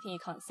do anything, you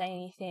can't say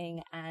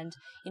anything, and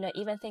you know,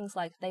 even things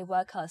like they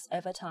work us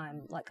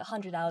overtime like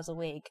 100 hours a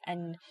week,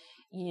 and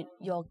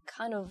you're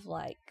kind of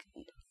like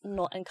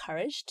not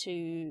encouraged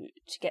to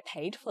get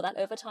paid for that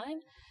overtime.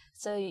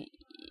 So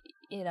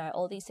you know,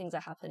 all these things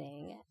are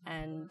happening,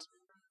 and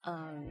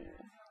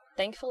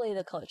thankfully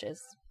the culture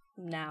is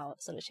now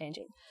sort of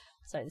changing.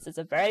 So this is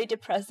a very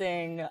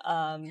depressing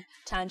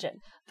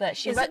tangent, but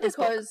she wrote this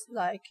book.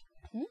 Like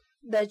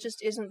there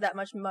just isn't that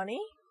much money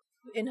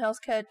in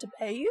healthcare to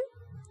pay you?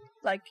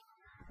 Like,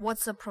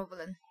 what's the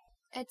problem?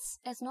 It's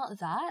not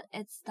that.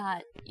 It's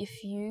that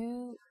if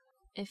you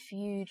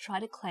try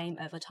to claim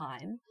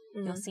overtime,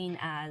 you're seen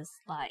as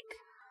like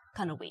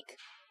kind of weak.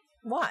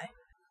 Why?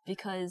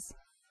 Because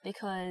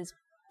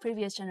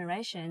previous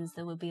generations,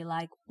 they would be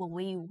like, well,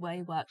 we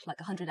worked like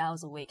 100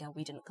 hours a week and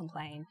we didn't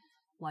complain.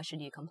 Why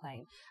should you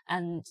complain?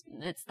 And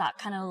it's that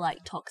kind of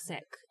like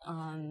toxic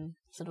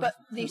sort of. But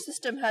the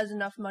system has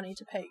enough money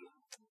to pay you.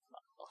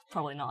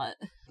 Probably not.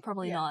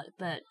 Not.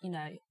 But you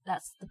know,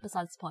 that's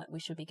besides the point. We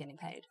should be getting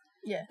paid.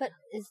 Yeah. But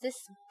is this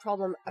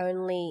problem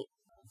only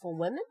for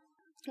women?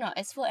 No,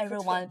 it's for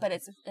everyone. But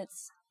it's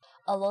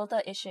a lot of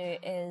the issue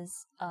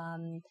is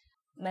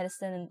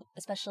medicine,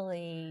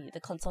 especially the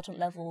consultant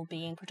level,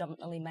 being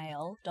predominantly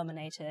male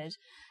dominated,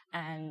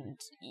 and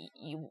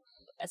you,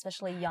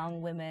 especially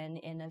young women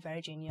in a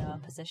very junior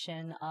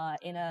position, are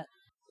in a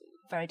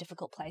very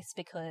difficult place,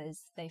 because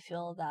they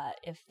feel that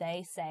if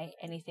they say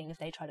anything, if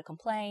they try to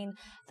complain,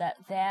 that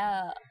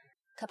their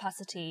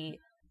capacity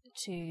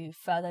to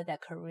further their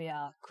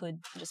career could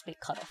just be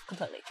cut off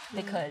completely,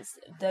 because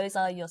those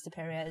are your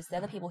superiors.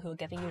 They're the people who are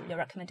giving you your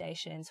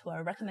recommendations, who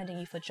are recommending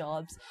you for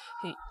jobs,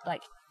 who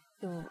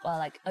are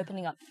like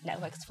opening up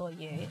networks for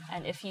you.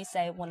 And if you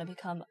say want to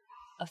become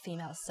a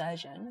female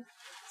surgeon,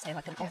 say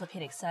like an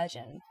orthopedic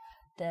surgeon,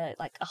 there are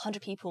like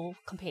 100 people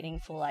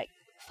competing for like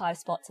 5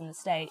 spots in the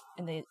state,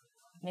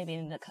 maybe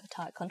in the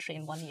entire country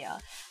in 1 year,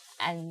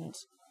 and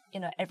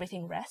you know,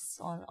 everything rests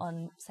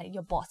on say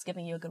your boss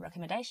giving you a good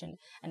recommendation.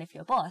 And if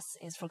your boss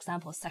is, for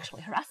example,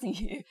 sexually harassing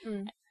you,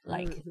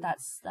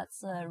 that's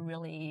a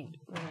really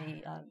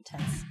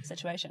tense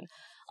situation.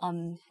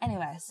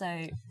 Anyway,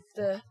 so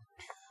the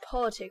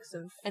politics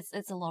of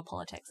it's a lot of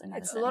politics in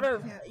medicine. It's a lot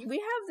of we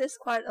have this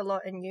quite a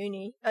lot in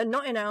uni,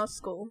 not in our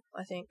school,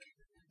 I think,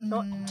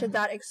 not to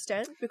that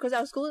extent, because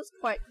our school is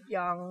quite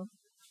young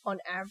on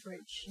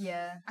average.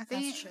 Yeah, I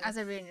think as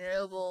a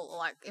renewable,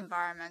 like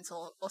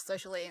environmental or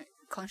socially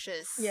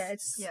conscious. Yeah,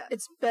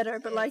 it's better,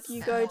 but like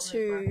you go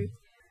to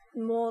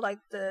more like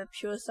the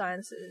pure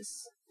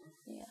sciences,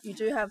 you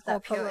do have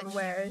that problem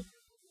where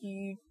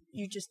you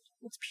just,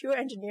 it's pure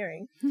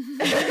engineering.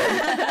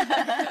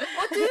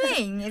 What do you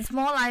mean? It's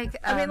more like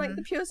I mean, like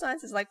the pure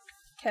sciences, like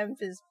chem,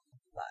 phys,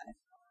 bio.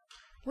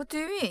 What do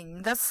you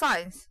mean? That's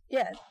science.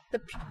 Yeah,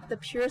 the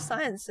pure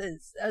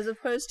sciences, as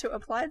opposed to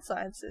applied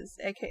sciences,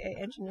 aka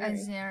engineering.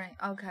 Engineering,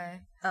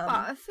 okay. But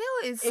I feel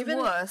it's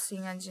worse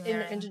in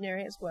engineering. In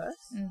engineering, it's worse.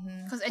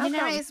 Because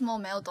engineering is more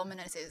male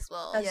dominated as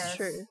well. That's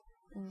true.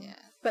 Yeah.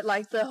 But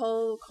like the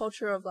whole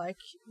culture of like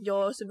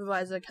your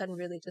supervisor can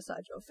really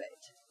decide your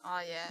fate.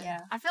 Oh yeah.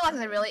 I feel like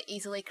they really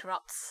easily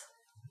corrupt.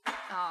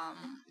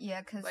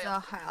 Because the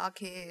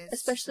hierarchy is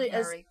especially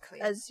very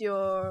clear. as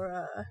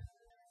your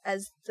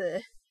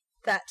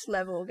that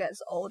level gets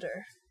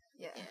older.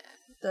 Yeah.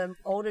 The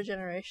older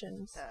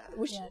generations,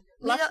 which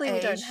luckily we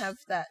don't have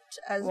that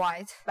as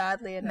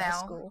badly in our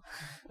school.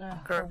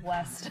 The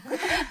West.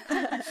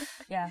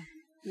 Yeah.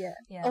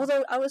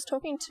 Although I was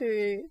talking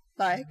to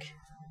like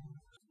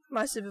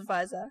my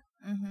supervisor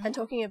and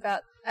talking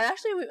about, and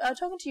actually I was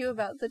talking to you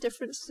about the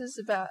differences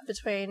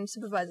between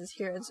supervisors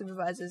here and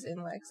supervisors in,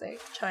 like, say,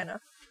 China.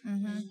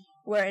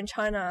 Where in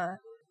China,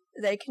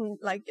 they can,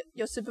 like,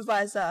 your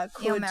supervisor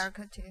could... In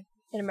America too.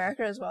 In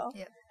America as well.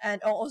 Yeah.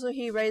 And also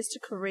he raised to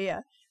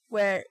Korea,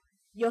 where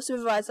your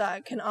supervisor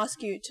can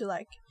ask you to,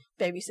 like,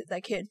 babysit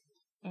their kid.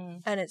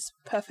 And it's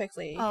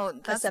perfectly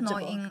That's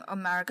acceptable. not in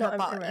America, Not in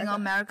but America. in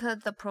America,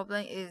 the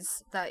problem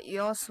is that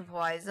your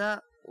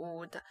supervisor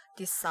would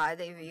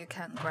decide if you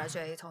can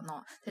graduate or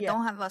not. They Yeah.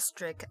 don't have a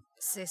strict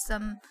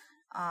system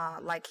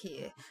like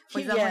here. For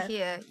He- example, yeah.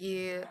 here,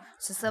 you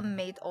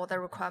submit all the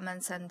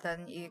requirements and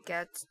then you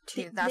get to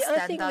The- that the other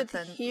thing standard, with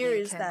then here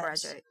you is can that-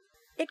 graduate.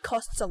 It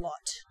costs a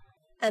lot.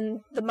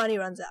 And the money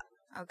runs out.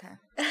 Okay.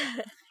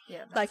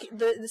 Yeah. Like,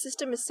 the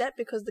system is set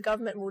because the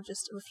government will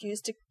just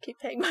refuse to keep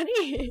paying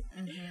money.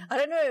 I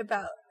don't know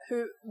about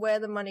where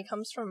the money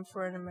comes from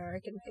for an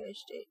American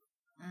PhD.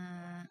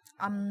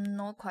 I'm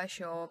not quite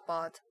sure,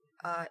 but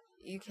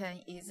you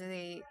can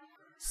easily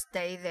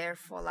stay there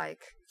for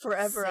like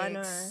Forever, I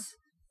know. 6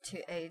 to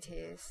 8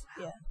 years.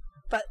 Yeah.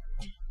 But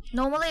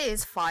Normally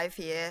it's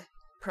 5-year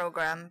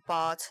program,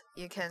 but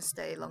you can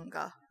stay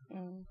longer.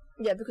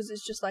 yeah, because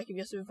it's just like if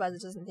your supervisor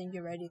doesn't think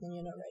you're ready, then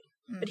you're not ready.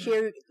 But Mm-hmm.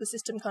 here, the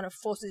system kind of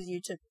forces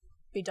you to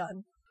be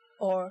done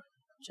or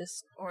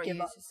just Or give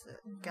you up. just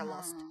get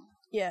lost.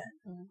 Yeah.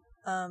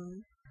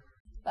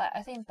 But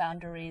I think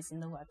boundaries in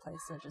the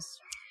workplace are just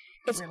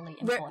It's really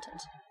ver-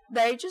 important.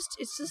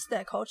 It's just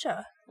their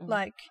culture. Mm-hmm.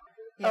 Like,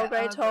 Yeah, Earl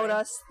Grey I told agree.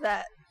 us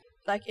that,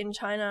 like, in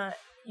China,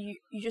 you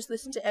just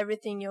listen to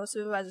everything your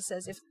supervisor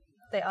says. If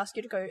they ask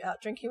you to go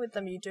out drinking with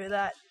them, you do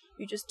that.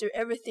 You just do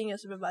everything your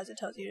supervisor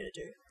tells you to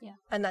do. Yeah.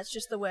 And that's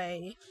just the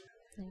way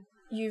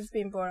you've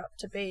been brought up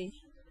to be.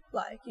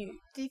 Like, you...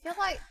 Do you feel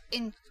like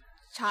in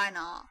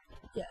China,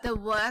 Yeah. the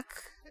work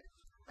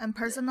And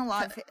personal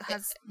life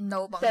has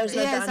no There's boundaries.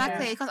 no yeah, boundary.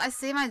 exactly. Because I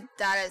see my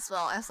dad as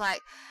well. It's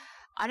like,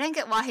 I don't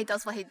get why he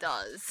does what he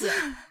does.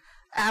 Yeah.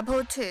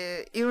 Apple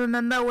too. You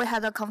remember we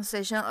had a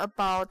conversation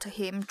about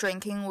him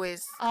drinking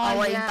with Oh,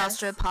 our yes.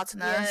 industrial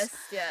partners.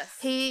 Yes.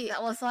 He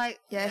That was like,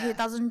 he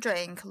doesn't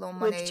drink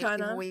normally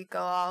China? if we go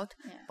out.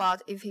 Yeah.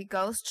 But if he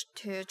goes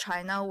to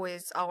China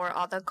with our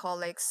other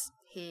colleagues,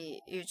 he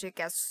usually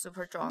gets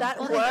super drunk. That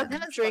Well, work they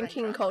never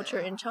drinking got it culture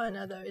drunk, in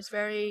China, though, is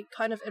very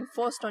kind of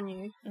enforced on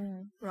you.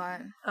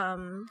 Right. But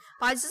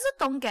But I just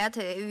don't get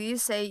it. If you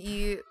say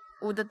you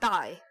would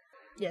die,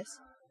 yes.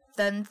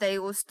 then they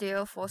will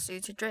still force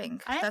you to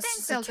drink. I don't That's think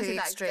just they'll too do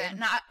that extreme. extent.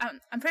 No,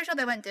 I'm pretty sure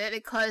they won't do it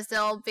because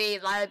there'll be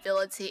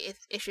liability if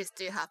issues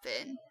do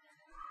happen.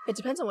 It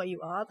depends on where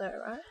you are, though,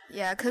 right?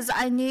 Yeah, because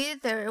I knew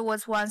there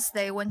was once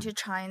they went to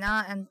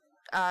China and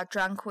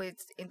drank with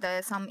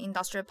some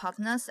industrial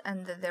partners,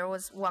 and there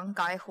was one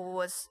guy who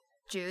was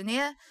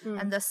junior,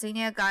 and the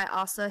senior guy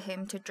asked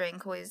him to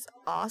drink with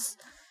us,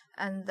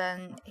 and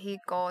then he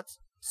got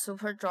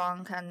super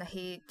drunk, and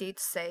he did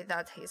say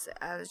that he's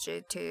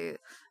allergic to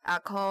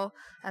alcohol,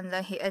 and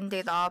then he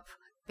ended up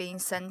being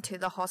sent to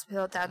the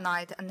hospital that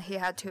night, and he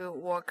had to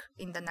work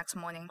in the next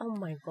morning. Oh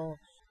my god.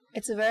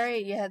 It's a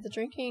very, the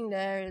drinking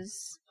there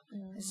is...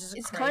 It's just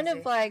It's crazy. kind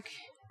of like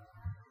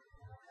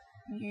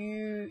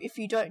if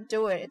you don't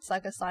do it, it's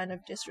like a sign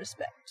of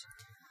disrespect.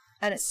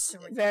 And it's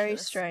It's very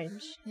ridiculous.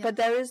 strange. Yeah. But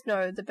there is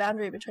the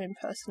boundary between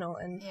personal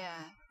and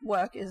Yeah.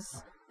 work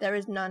there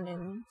is none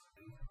in...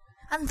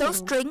 And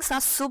those drinks are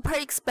super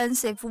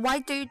expensive. Why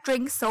do you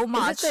drink so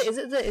much? Is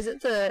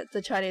it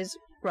the Chinese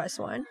rice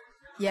wine?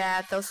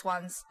 Yeah, those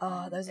ones.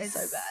 Oh, those are so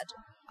It's- bad.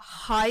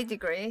 High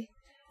degree,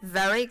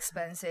 very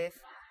expensive.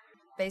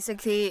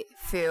 Basically,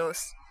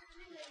 fuels.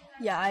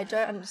 Yeah, I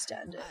don't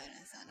understand I it. don't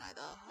understand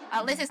either.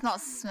 At least it's not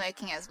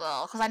smoking as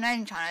well. Because I know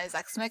in China, it's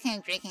like smoking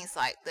and drinking is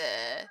like the...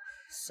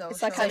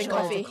 It's like having Social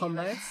coffee.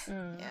 combo.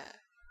 Yeah.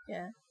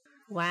 Yeah.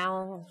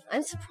 Wow.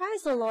 I'm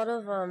surprised a lot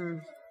of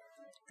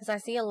because I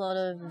see a lot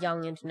of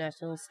young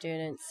international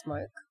students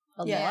smoke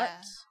a Yeah.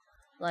 lot.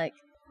 Like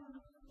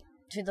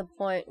to the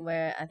point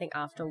where I think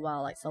after a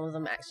while, like some of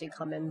them actually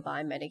come and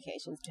buy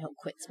medications to help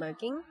quit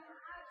smoking.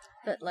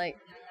 But like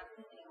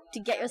to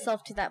get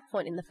yourself to that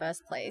point in the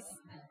first place,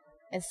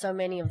 and so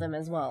many of them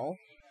as well.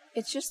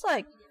 It's just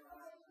like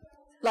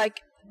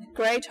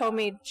Gray told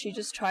me she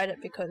just tried it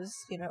because,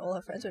 all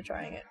her friends were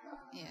trying it.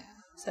 Yeah.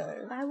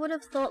 So, I would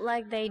have thought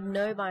like they'd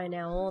know by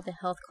now all the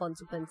health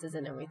consequences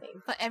and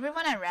everything. But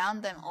everyone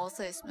around them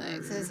also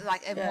smokes. So it's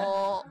like Yeah.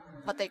 more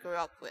what they grew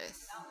up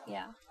with.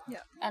 Yeah.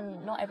 Yeah.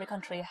 And not every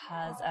country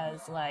has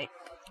as like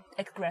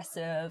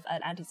aggressive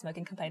an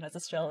anti-smoking campaign as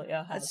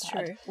Australia has. that's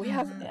had. true.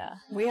 Yeah.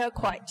 We are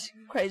quite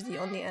crazy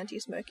on the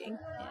anti-smoking.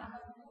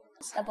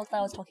 The book that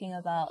I was talking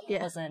about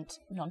Yeah. wasn't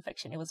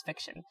non-fiction; it was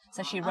fiction.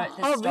 So she wrote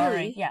this Oh, story.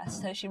 really? Yeah.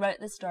 So she wrote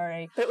this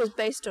story But it was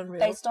based on real.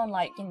 based on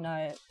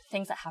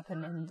things that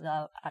happen in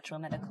the actual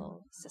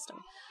medical system.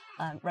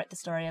 Wrote the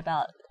story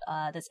about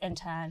this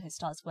intern who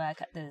starts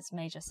work at this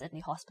major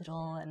Sydney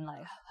hospital, and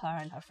like her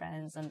and her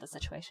friends and the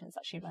situations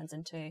that she runs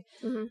into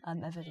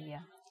over the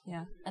year.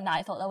 Yeah, and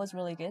I thought that was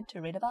really good to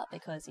read about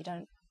because you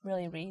don't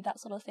really read that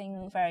sort of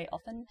thing very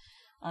often,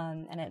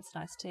 and it's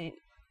nice to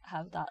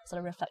have that sort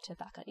of reflected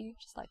back at you,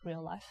 just like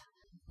real life.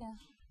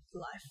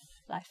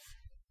 Life.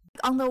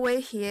 On the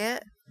way here,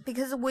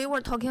 because we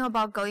were talking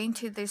about going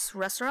to this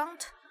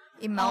restaurant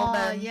in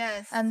Melbourne.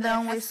 yes. And the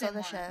then we Heston saw the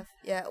one. chef.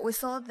 Yeah, we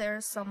saw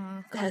there's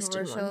some The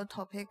Heston controversial one.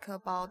 topic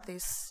about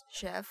this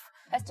chef.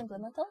 Heston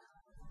Blumenthal?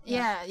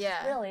 Yeah.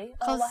 Really?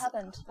 Oh, 'Cause- what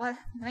happened? What?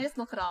 Let me just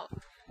look it up.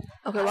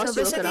 Okay, whilst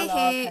So you look it basically up.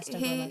 Love he- Heston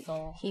he-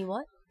 Blumenthal. He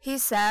what? He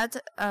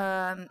said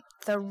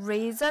the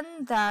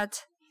reason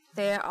that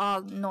there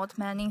are not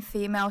many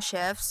female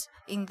chefs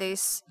in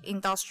this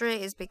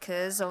industry is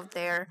because of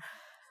their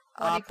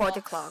Body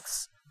body clocks.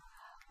 clocks.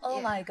 Oh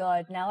Yeah. my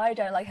god, now I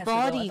don't like Heston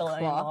Body Blumenthal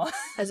anymore. clock.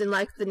 As in,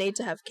 like, the need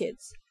to have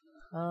kids.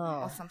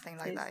 Oh. Or something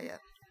like that, yeah.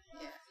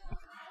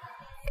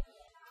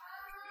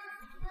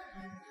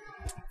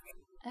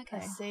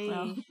 Okay. See.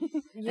 Well,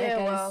 Yeah, there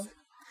goes well,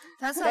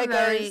 That's a there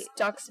very goes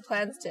Duck's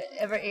plans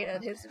to ever eat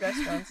at his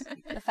restaurants.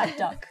 the fat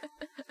duck.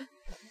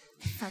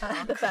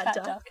 The fat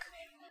duck.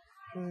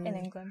 in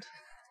England.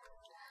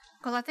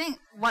 Because I think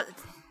what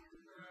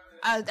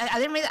I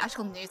didn't read the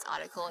actual news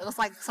article. It was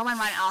like someone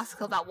wrote an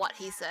article about what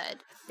he said,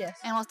 Yes.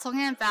 and was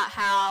talking about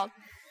how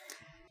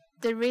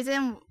the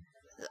reason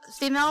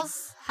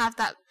females have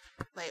that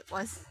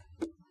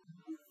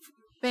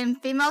when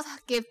females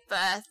give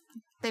birth,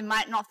 they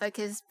might not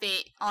focus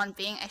on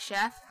being a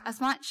chef as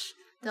much.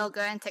 They'll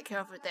go and take care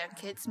of their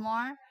kids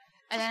more.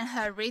 And then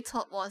her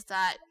retort was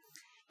that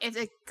if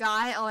a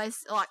guy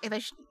always, or if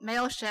a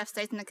male chef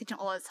stays in the kitchen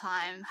all the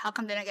time, how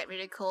come they don't get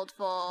ridiculed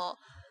for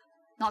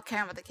not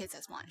caring about the kids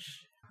as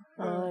much?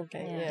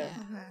 Okay, yeah.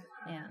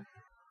 Yeah.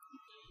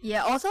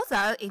 yeah. Also,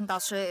 that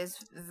industry is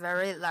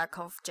very lack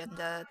of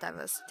gender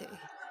diversity.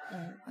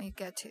 Mm. When you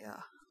get to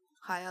a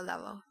higher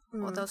level,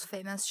 all those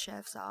famous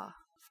chefs are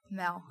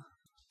male.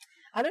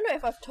 I don't know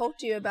if I've talked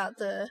to you about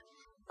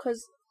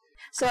because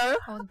so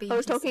Would be I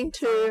was talking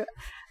interesting.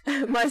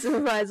 to my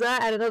supervisor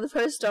and another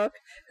postdoc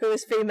who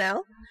was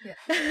female.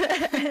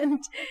 Yeah. And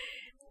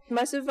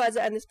my supervisor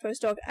and this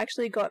postdoc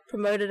actually got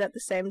promoted at the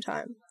same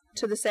time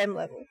to the same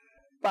level.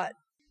 But,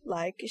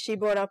 like, she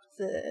brought up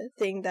the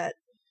thing that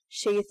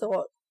she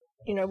thought,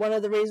 one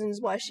of the reasons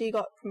why she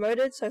got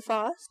promoted so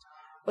fast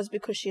was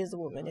because she is a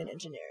woman in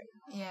engineering.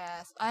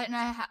 Yes, I don't know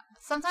how.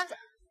 Sometimes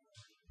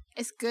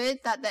it's good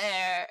that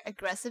they're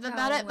aggressive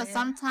about it, but yeah.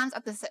 sometimes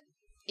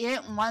you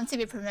don't want to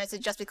be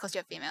promoted just because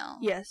you're female.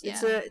 Yes,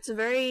 it's Yeah. a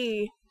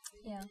very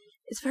Yeah.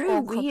 it's very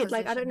Awkward weird.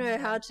 Like, I don't know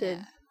position, how to.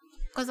 Yeah.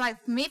 Because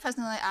like me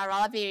personally, I'd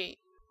rather be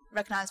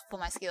recognized for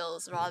my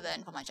skills rather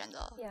than for my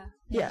gender. Yeah.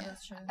 Yeah.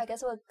 That's true. I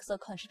guess it would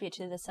sort of contribute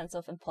to the sense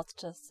of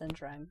imposter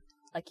syndrome.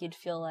 Like you'd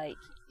feel like,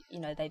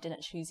 they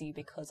didn't choose you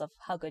because of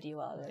how good you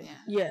are. They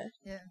Yeah.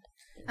 Yeah.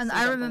 And so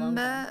I you don't belong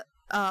remember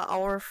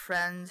our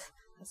friend,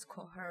 let's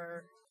call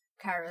her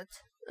Carrot.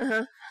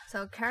 Uh-huh.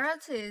 So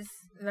Carrot is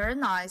very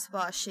nice,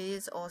 but she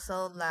is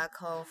also lack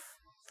of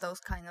those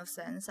kind of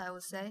sense, I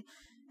would say.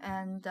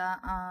 And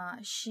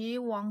she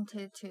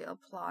wanted to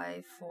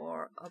apply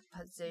for a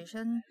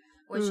position,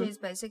 which is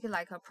basically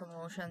like a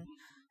promotion.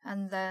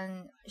 And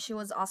then she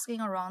was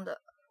asking around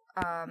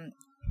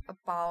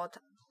about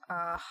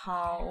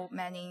how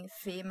many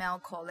female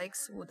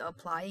colleagues would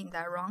apply in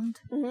that round.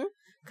 Mhm.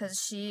 Because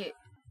she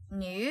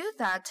knew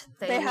that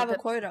They have a would-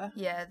 quota.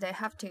 yeah, they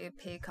have to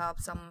pick up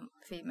some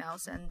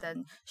females, and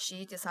then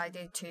she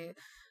decided to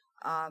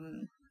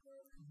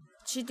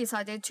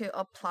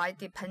apply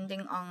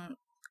depending on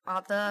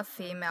other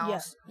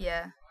females.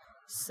 Yeah.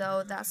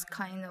 So that's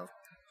kind of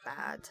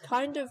bad.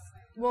 Kind of,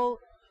 well,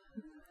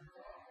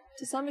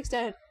 to some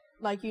extent,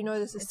 like,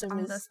 the system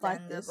is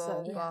like this, so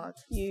understandable, but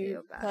you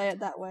feel bad. play it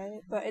that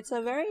way. But it's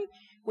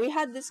we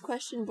had this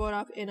question brought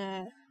up in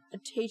a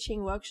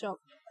teaching workshop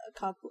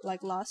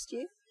last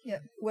year. Yeah.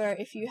 Where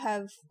if you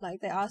have,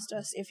 they asked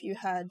us if you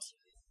had,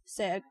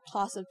 say, a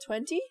class of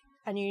 20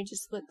 and you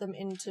just split them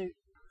into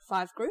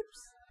 5 groups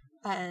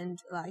and,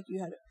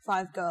 you had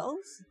 5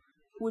 girls,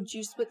 would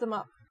you split them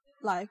up,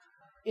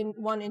 in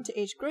one into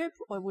each group,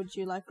 or would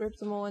you, group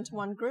them all into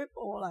one group,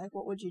 or,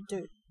 what would you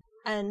do?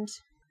 And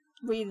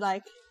we,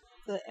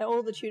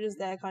 all the tutors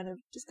there kind of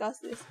discussed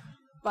this,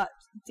 but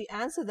the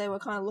answer they were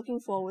kind of looking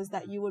for was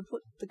that you would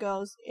put the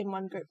girls in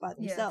one group by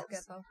themselves.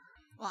 together.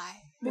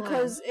 Why?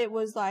 Because it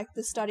was the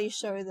studies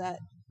show that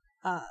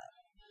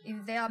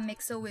If they are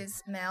mixed with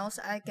males,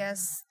 I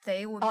guess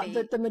they would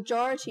be. the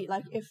majority,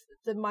 if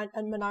the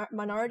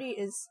minority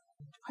is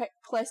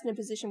placed in a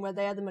position where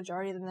they are the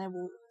majority, then they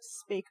will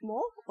speak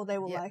more, or they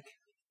will Yeah.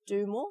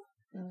 do more.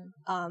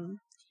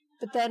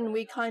 But then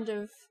we kind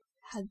of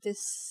had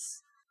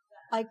this,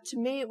 to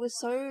me it was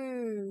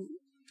so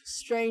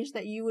strange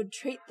that you would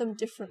treat them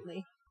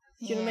differently.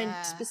 Do you know what I mean?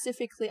 Yeah.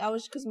 Specifically,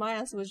 because my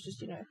answer was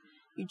just,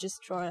 you just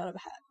draw it out of a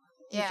hat.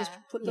 You Yeah. just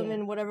put them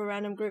in whatever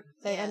random group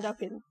they end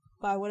up in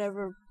by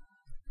whatever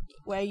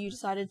way you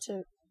decided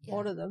to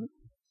order them.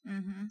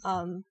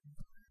 Mm-hmm.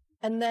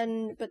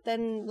 But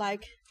then,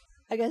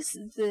 I guess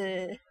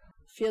the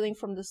feeling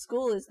from the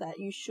school is that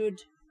you should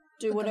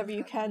do Put them whatever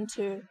you together. can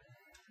to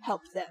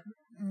help them.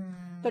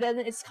 But then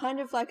it's kind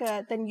of like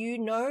then you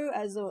know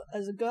as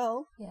a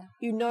girl, Yeah.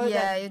 you know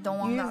Yeah, that you don't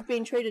want you've that.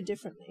 been treated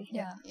differently.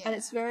 Yeah. And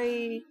it's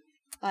very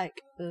like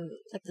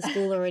Like the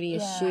school already Yeah.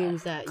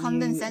 assumes that you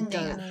Condescending.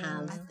 don't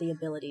have the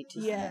ability to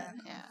yeah.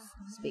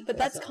 speak. But for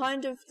that's yourself.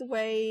 kind of the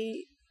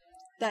way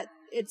that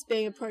it's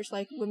being approached,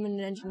 like women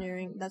in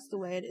engineering. That's the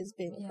way it is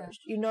being Yeah.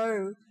 approached. You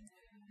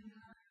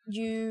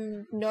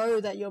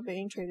know that you're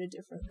being treated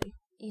differently,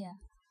 Yeah.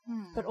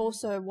 but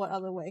also what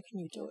other way can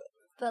you do it?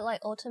 But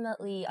like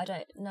ultimately, I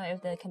don't know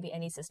if there can be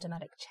any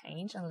systematic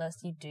change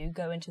unless you do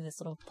go into this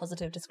sort of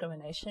positive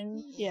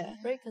discrimination Yeah.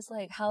 route. Because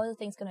like, how are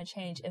things going to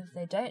change if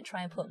they don't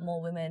try and put more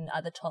women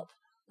at the top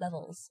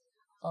levels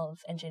of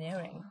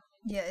engineering?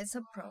 Yeah, it's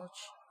approach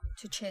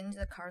to change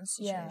the current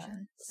Yeah.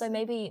 situation. So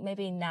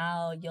maybe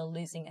now you're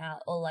losing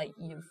out, or like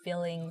you're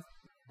feeling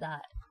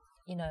that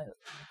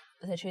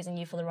they're choosing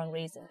you for the wrong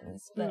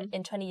reasons. But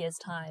in 20 years'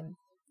 time,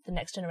 the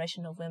next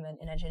generation of women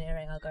in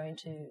engineering are going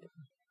to.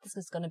 This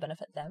is going to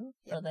benefit them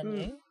rather than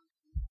you.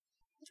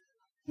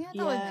 Yeah,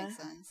 that would Yeah. make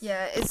sense.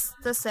 Yeah, it's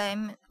the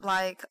same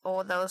like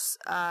all those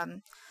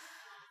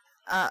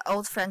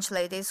old French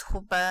ladies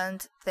who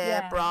burned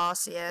their Yeah.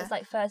 bras. Yeah. It's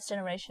like first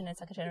generation and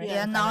second generation.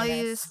 Yeah, now you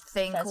feminists,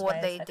 think first what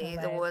wave, they second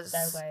did wave, was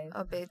third wave.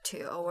 a bit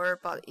too over,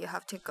 but you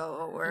have to go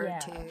over Yeah.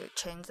 to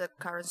change the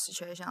current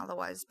situation.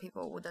 Otherwise,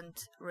 people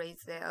wouldn't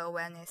raise their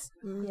awareness.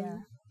 Yeah.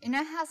 You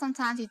know how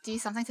sometimes you do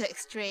something to the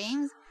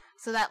extremes,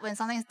 so that when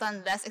something is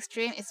done less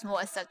extreme, it's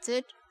more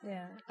accepted.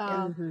 Yeah.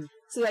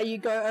 So that you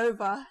go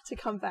over to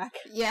come back.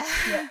 Yeah.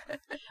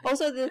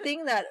 Also, the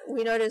thing that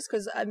we noticed,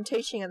 because I'm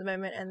teaching at the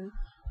moment, and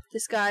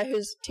this guy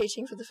who's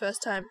teaching for the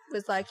first time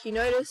was like, he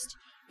noticed,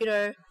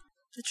 the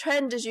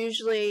trend is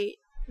usually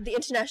the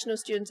international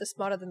students are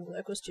smarter than the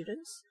local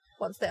students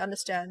once they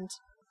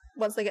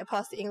get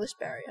past the English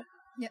barrier.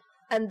 Yeah.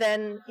 And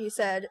then he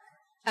said,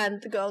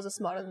 and the girls are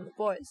smarter than the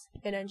boys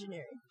in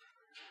engineering.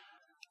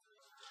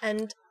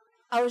 And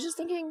I was just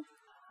thinking,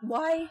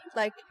 why?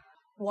 Like,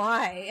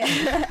 why?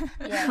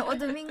 Yeah. What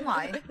do you mean?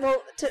 Why?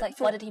 Well, It's like,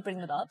 why did he bring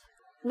that up?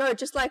 no,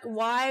 just like,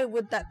 why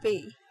would that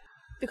be?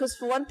 Because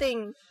for one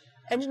thing,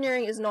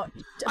 engineering is not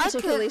a I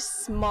particularly could-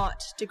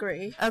 smart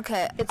degree.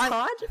 Okay, It's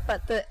hard,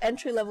 but the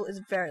entry level is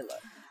very low.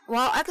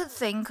 Well, I could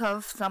think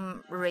of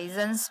some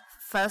reasons.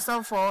 First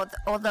of all,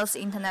 all those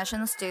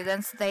international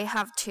students, they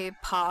have to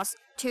pass,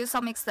 to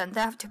some extent,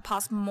 they have to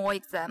pass more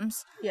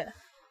exams. Yeah.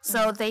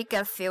 So they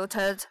get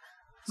filtered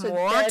So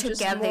more they're to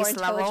just get more this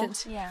level.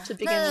 intelligent Yeah. to No,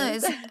 begin no,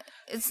 with.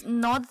 it's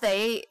not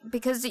they,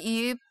 because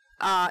you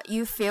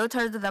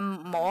filtered them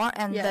more,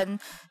 and Yeah. then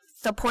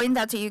the point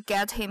that you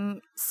get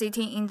him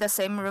sitting in the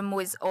same room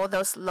with all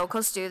those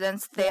local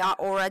students, they are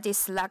already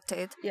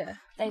selected. Yeah.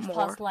 They've More,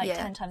 passed like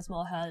yeah. 10 times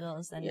more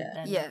hurdles than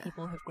Yeah.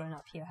 people who've grown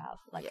up here have.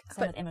 Like Yeah.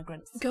 same with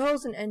immigrants.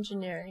 Girls in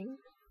engineering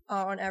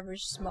are on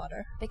average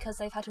smarter. Because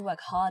they've had to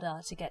work harder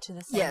to get to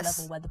the same Yes.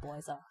 level where the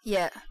boys are.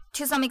 Yeah,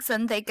 to some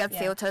extent, they get Yeah.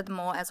 filtered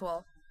more as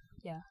well.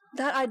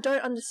 That I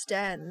don't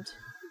understand.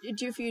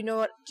 Do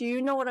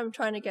you know what I'm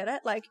trying to get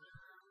at? Like,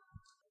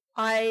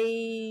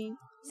 I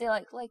See,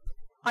 like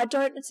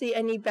don't see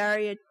any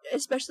barrier,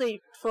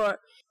 especially for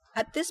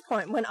at this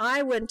point when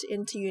I went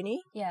into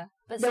uni. yeah,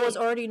 but There see, was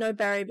already no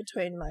barrier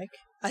between, like,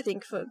 I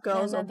think for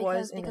girls no, or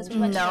boys. because in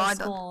we went No, to I a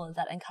don't. school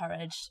that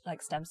encouraged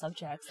like STEM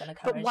subjects that but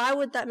encouraged. why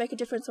would that make a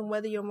difference on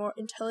whether you're more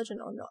intelligent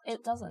or not?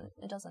 It doesn't.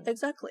 It doesn't.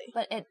 Exactly.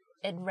 But it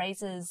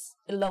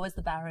lowers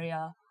the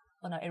barrier.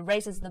 Or no, it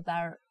raises the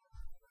barrier.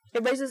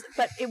 It raises,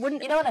 but it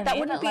wouldn't. You know what I that mean?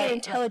 wouldn't But, be an like-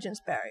 intelligence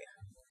barrier.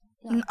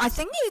 No. I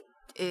think it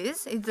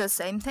is. It's the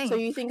same thing. So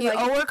you think, you like,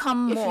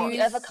 overcome If more.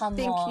 you overcome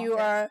think more. you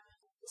are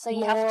So you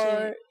more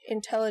have to.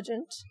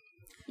 intelligent,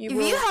 If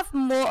will. you have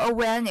more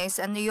awareness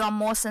and you are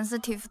more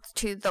sensitive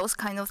to those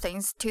kind of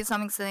things, to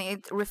some extent,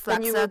 it then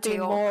reflects you will that be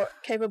your. more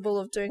capable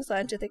of doing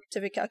scientific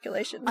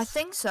calculations. I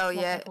think so. more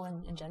Yeah. people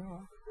in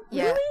general.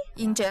 Yeah.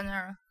 In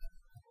general.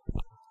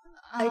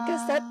 I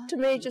guess that to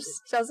me just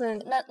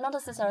doesn't. Not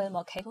necessarily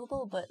more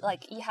capable, but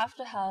like you have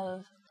to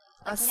have.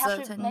 A Like, you have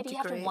to, certain maybe you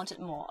have to degree. want it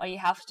more, or you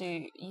have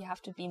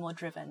to be more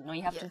driven, or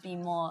you have to Yeah. be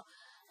more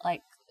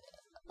like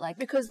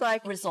Because,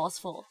 like,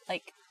 resourceful.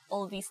 Like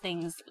all of these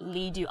things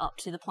lead you up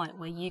to the point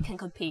where you can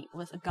compete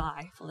with a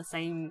guy for the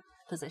same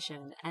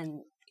position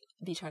and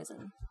be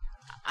chosen.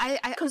 I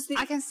 'Cause the-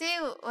 I can see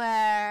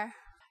where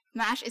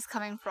Mash is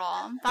coming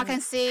from, but I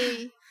can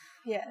see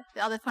yeah.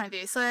 the other point of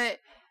view. So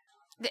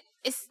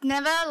it's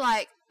never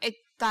like a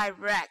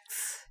direct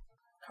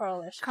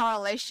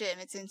correlation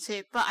between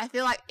two, but I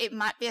feel like it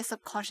might be a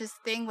subconscious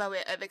thing where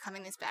we're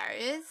overcoming these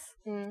barriers.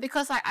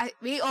 Because like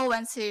we all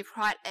went to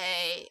quite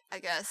I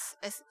guess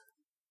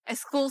a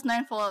school's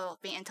known for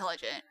being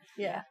intelligent.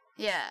 Yeah.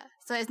 Yeah,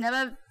 so it's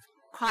never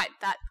quite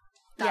that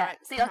Yeah,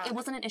 direct. see, like, it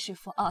wasn't an issue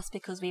for us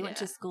because we went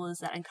to Yeah. schools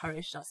that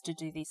encouraged us to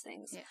do these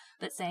things. Yeah.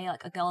 But say,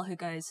 like, a girl who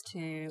goes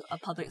to a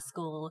public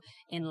school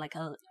in like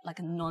a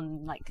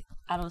non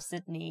out of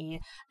Sydney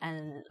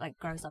and like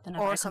grows up in a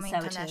Or very some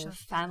conservative international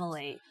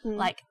family,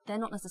 like they're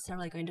not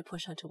necessarily going to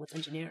push her towards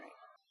engineering.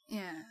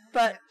 Yeah,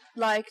 But,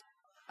 like,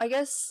 I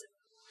guess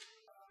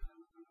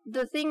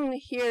the thing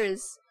here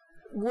is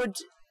would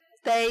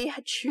they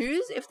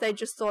choose if they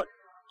just thought,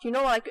 you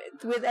know, like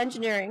with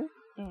engineering,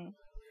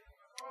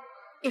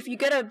 if you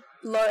get a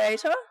low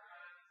ATAR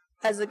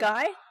as a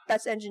guy,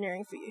 that's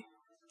engineering for you.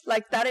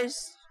 Like that is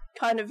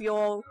kind of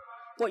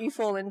what you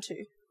fall into,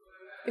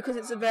 because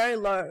it's very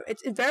low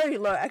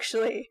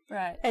actually.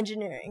 Right.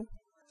 Engineering.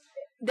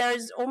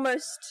 There's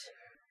almost,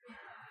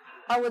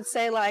 I would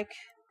say, like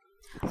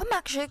I'm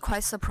actually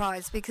quite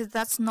surprised because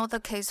that's not the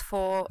case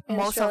for in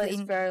most of Australia,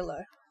 it's very low.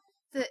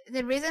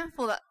 The reason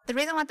why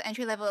the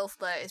entry level is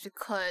low is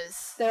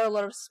because There are a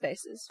lot of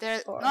spaces.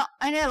 there's for it. not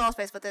only a lot of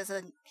space, but there's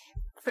a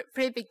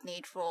pretty big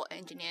need for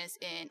engineers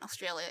in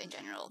Australia in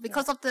general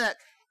because of the.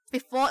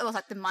 Before it was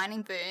like the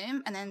mining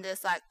boom, and then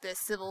there's like the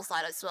civil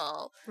side as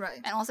well, right.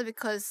 and also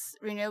because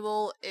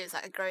renewable is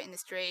like a growing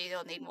industry,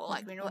 they'll need more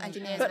like renewable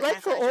engineers. But and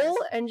like for manufacturers. all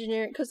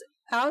engineering, because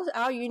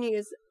our uni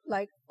is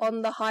like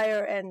on the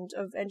higher end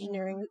of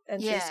engineering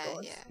entry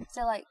scores. Yeah.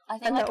 So like I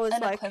think And like that was,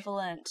 an like,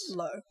 equivalent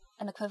Low.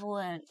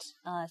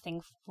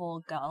 thing for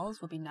girls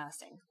would be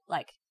nursing.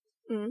 Like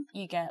Mm.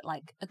 you get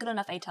like a good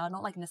enough ATAR,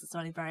 not like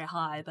necessarily very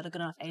high, but a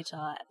good enough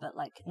ATAR, but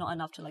like not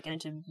enough to like get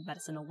into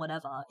medicine or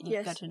whatever. You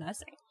Yes. go to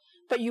nursing.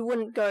 But you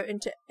wouldn't go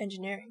into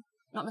engineering.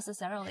 Not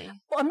necessarily.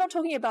 Well, I'm not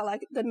talking about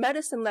like the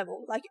medicine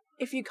level. Like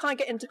if you can't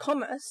get into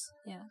commerce,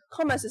 Yeah.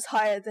 commerce is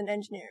higher than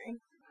engineering.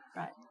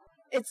 Right.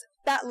 It's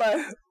that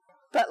low.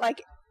 But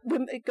like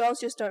girls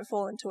just don't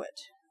fall into it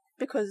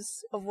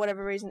because of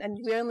whatever reason, and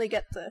we only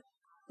get there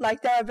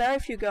are very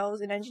few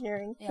girls in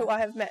engineering who I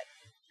have met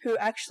who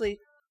actually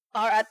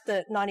are at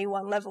the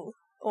 91 level,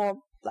 or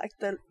like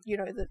the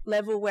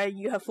level where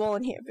you have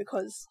fallen here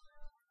because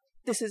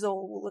this is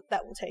all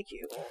that will take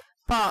you.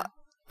 But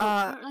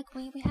like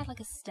we had like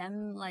a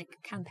STEM like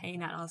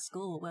campaign at our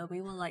school where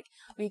we were like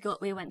we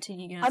went to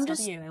UNSW I'm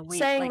just and we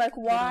saying, like, did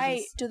all why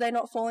this- do they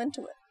not fall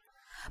into it?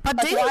 but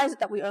Like, do why you is it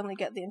that we only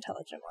get the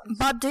intelligent ones?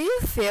 but do you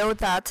feel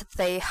that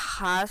they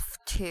have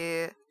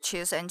to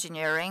choose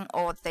engineering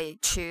or they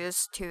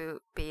choose to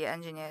be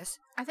engineers?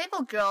 I think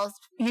for girls,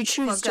 You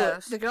choose For to.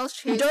 girls. the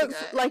girls You choose don't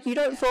to go. you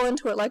don't fall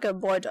into it like a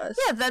boy does.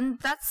 Yeah, then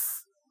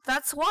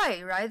that's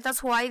why, right?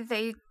 That's why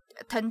they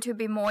tend to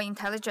be more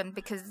intelligent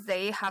because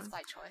they have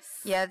by choice.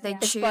 they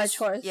It's choose by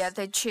choice. Yeah,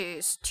 they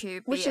choose to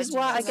be Which is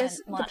why I engineers. guess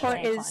We're the not point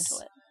very inclined is, to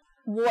it.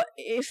 what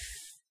if,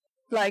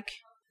 like,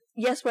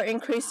 yes, we're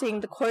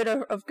increasing the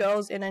quota of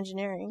girls in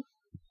engineering,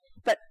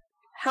 but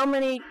how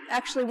many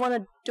actually want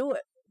to do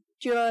it?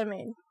 Do you know what I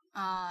mean?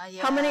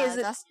 Yeah. How many is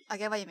it? I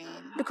get what you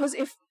mean. Because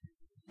if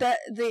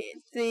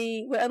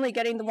we're only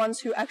getting the ones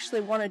who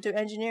actually want to do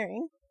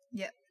engineering,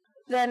 Yeah.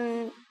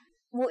 then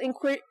will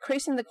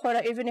increasing the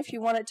quota, even if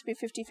you want it to be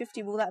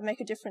 50-50, will that make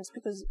a difference?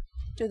 Because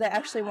do they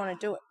actually want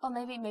to do it? Or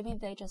maybe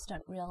they just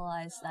don't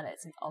realize that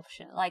it's an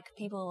option. Like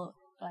people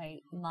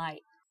like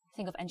might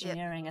think of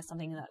engineering as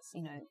something that's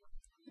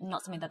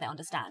not something that they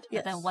understand.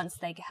 Yes. But then once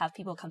they have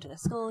people come to their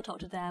school, talk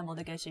to them, or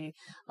they go to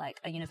like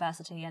a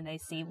university and they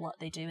see what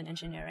they do in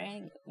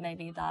engineering,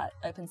 maybe that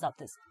opens up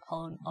this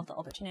whole of the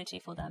opportunity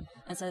for them,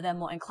 and so they're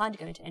more inclined to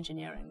go into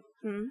engineering.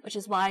 Which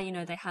is why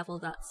they have all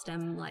that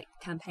STEM like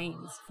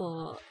campaigns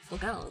for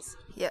girls.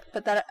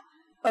 But that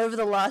over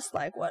the last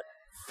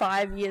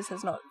 5 years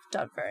has not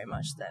done very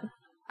much. Then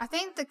I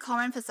think the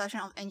common perception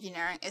of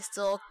engineering is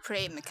still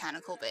pretty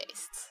mechanical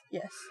based.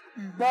 yes,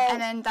 Mm-hmm. well, And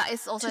then that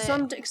is also to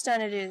some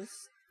extent it is.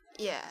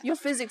 yeah. Your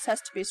physics has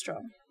to be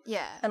strong,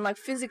 Yeah. and like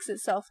physics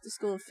itself, the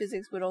school of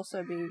physics would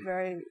also be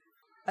very,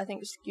 I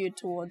think, skewed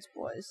towards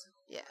boys.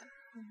 Yeah.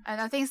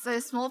 And I think it's a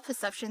small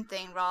perception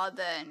thing rather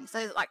than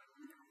like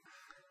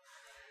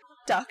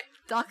Duck.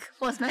 Doc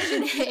was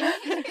mentioning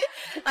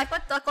like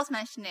what Doc was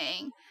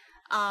mentioning.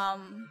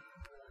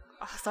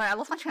 Sorry, I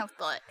lost my train of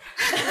thought.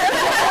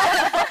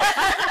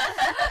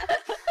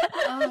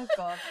 Oh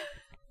god.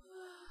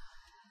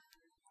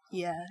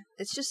 Yeah,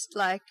 it's just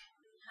like.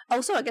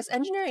 Also, I guess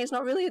engineering is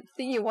not really the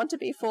thing you want to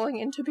be falling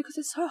into because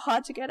it's so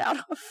hard to get out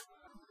of.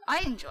 I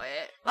enjoy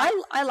it.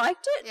 I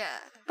liked it, Yeah.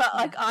 but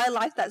I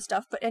like that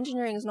stuff. But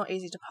engineering is not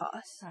easy to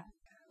pass.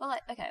 Well,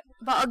 like okay.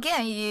 But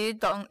again,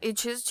 you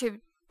choose to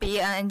be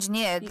an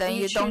engineer, then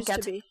you don't choose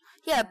get to be.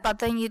 Yeah, but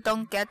then you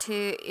don't get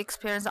to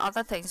experience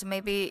other things.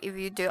 Maybe if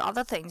you do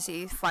other things,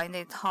 you find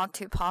it hard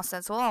to pass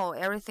as well.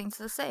 Everything's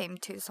the same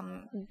to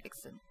some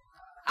extent.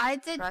 I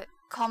did Right.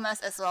 commerce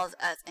as well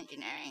as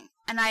engineering,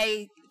 and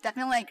I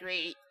definitely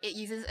agree. It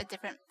uses a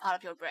different part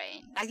of your brain.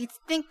 Like you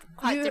think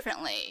quite You-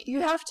 differently.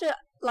 You have to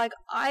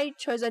I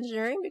chose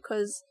engineering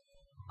because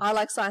I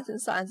like science,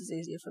 and science is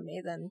easier for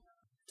me than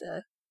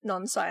the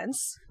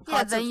non-science Yeah,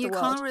 parts then of you the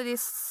can't world. really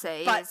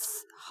say But-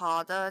 it's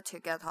harder to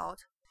get out.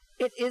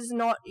 It is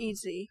not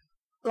easy.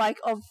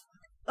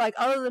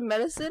 Other than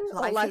medicine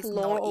or Life like is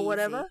law not or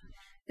whatever, easy.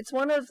 it's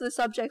one of the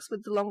subjects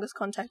with the longest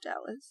contact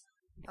hours.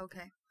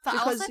 Okay. But I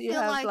because also you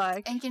feel have,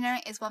 like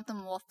engineering is one of the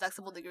more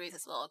flexible degrees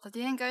as well, because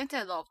you can go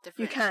into a lot of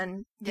You different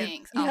can.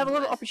 things. You have a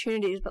lot of with-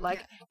 opportunities, but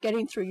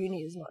getting through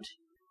uni is not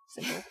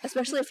simple.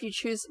 Especially if you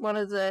choose one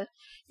of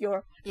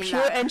your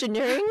pure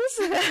engineerings.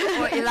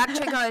 Or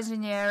electrical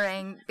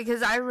engineering,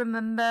 because I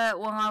remember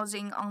when I was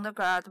in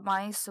undergrad,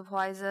 my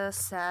supervisor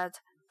said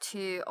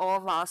to all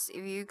of us,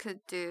 if you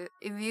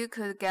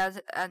could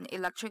get an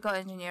electrical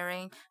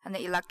engineering and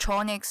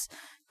electronics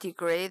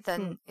degree,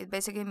 then it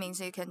basically means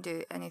you can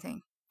do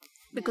anything.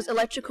 Because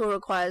electrical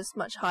requires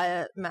much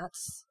higher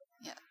maths.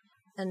 Yeah.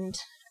 And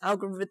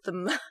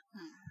algorithm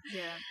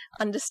Yeah.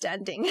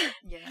 understanding.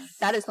 Yeah.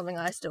 That is something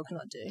I still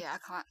cannot do. Yeah,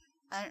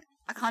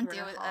 I can't Really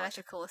deal with hard.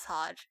 electrical. It's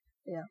hard.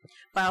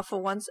 Wow,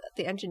 for once,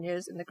 the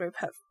engineers in the group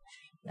have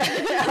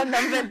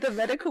outnumbered the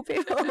medical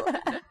people.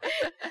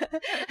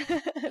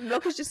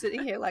 Milk is just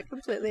sitting here like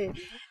completely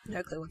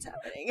no clue what's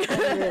happening.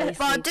 Really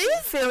But do you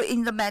feel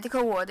in the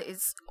medical world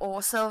it's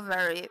also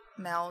very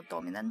male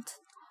dominant?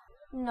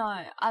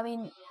 No, I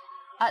mean,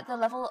 at the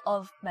level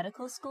of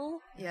medical school,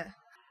 Yeah.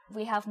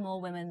 we have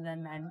more women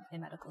than men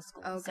in medical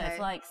school. So Okay. it's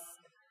like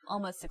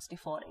almost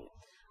 60-40.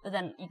 But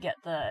then you get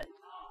the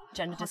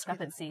gender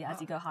discrepancy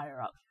as you go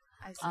higher up.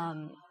 I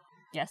see.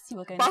 Yes, you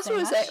were going Whilst to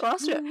we say were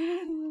Ash?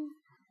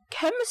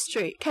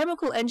 chemistry,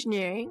 chemical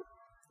engineering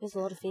There's a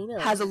lot of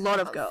females. has a lot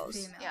of girls.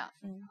 Female. Yeah.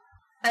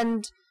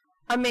 And,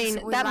 I mean,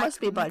 So we that like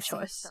must be by mixing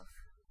choice. stuff.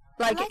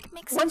 Like, like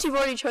mixing once you've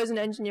already chosen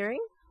engineering,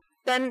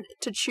 then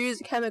to choose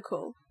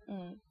chemical,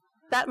 Mm.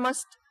 that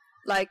must,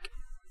 like,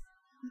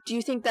 do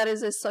you think that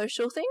is a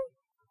social thing?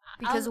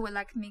 Because we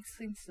like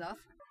mixing stuff.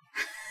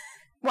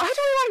 Why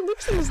do we like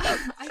mixing stuff?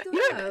 I don't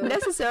You don't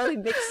necessarily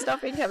mix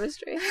stuff in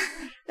chemistry.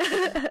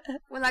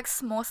 We like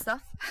small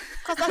stuff.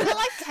 Because I feel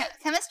like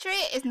chemistry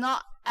is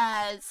not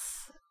as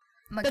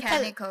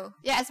Mechanical.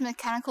 yeah, it's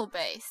mechanical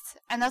based,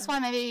 and that's why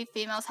maybe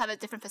females have a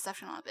different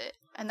perception of it,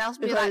 and that would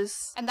be like,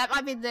 Because and that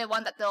might be the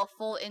one that they'll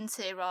fall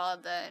into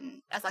rather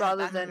than as like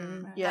rather a back-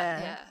 than, that-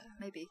 yeah,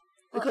 Maybe.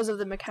 because of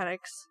the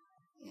mechanics.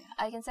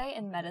 I can say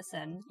in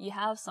medicine, you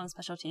have some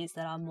specialties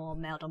that are more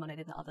male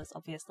dominated than others,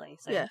 obviously.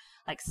 So, Yeah.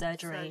 like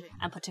surgery, Surgery.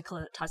 and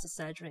particular types of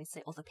surgery,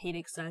 say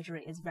orthopedic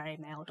surgery, is very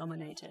male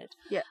dominated.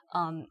 Yeah.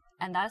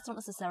 And that's not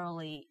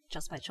necessarily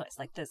just by choice.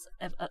 Like, there's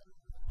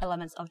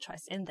elements of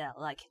choice in there.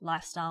 Like,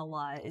 lifestyle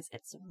wise,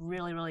 it's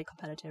really, really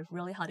competitive,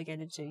 really hard to get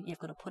into. You've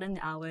got to put in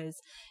the hours,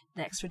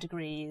 the extra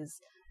degrees,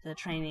 the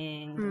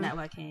training, the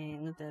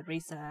networking, the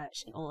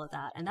research, and all of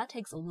that. And that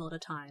takes a lot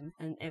of time.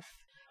 And if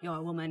you're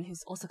a woman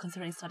who's also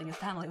considering starting a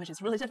family, which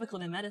is really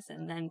difficult in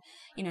medicine, then,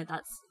 you know,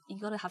 you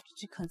got to have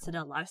to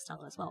consider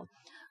lifestyle as well.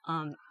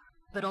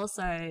 But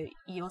also,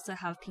 you also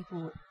have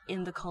people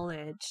in the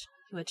college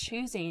who are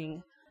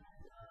choosing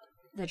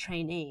the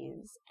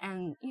trainees,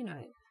 and, you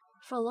know,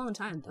 for a long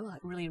time, they were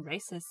like really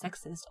racist,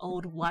 sexist,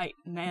 old white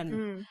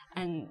men.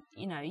 And,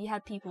 you know, you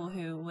had people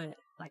who were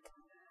like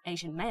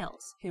Asian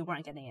males who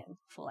weren't getting in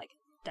for like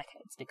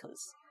decades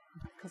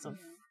because of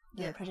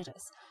their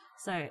prejudice.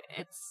 So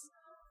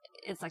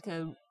it's like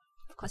a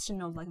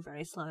question of like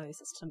very slow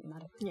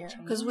systematic Yeah,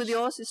 change. because with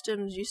your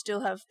systems, you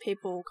still have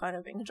people kind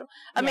of in control.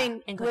 I Yeah, mean,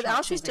 in with control,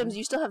 our choosing. systems,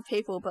 you still have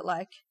people, but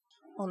like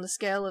on the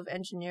scale of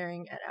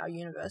engineering at our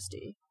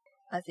university,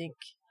 I think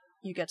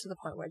you get to the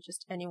point where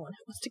just anyone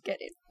who wants to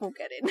get in will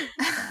get in.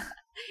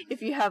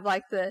 If you have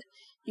like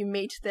you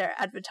meet their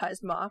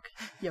advertised mark,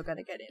 you're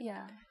gonna get in.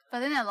 Yeah. But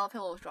then a lot of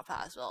people will drop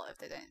out as well if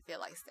they don't feel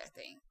like it's their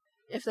thing.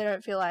 If they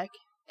don't feel like,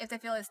 If they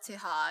feel it's too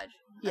hard.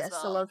 as yes,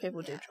 well. a lot of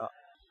people do Yeah. drop.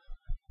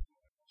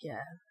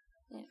 Yeah.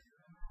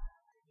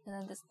 And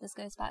then this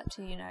goes back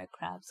to, you know,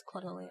 Crab's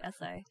quarterly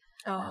essay.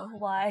 Oh,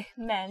 Why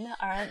men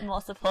aren't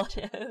more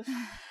supportive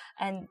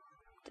and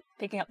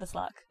picking up the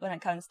slack when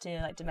it comes to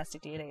like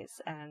domestic duties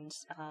and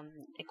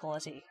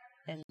equality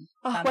in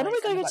when are families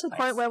we going and to get to the workplace.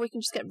 point where we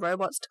can just get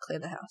robots to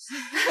clean the house?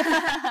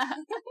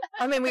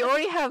 I mean, we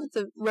already have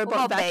the robot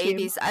What about vacuum.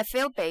 babies? I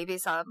feel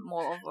babies are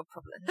more of a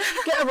problem.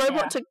 Get a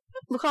robot Yeah. to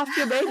look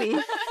after your baby.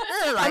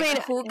 Like, mean,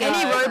 who any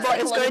gets- robot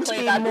is going to Politically,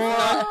 be that's more.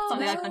 not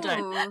something I can do.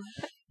 Oh.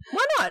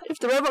 Why not? If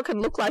the robot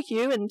can look like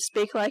you and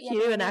speak like Yeah, you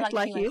but and you act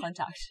like human you,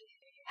 contact.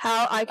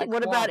 how I can? like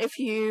What about warmth. if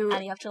you?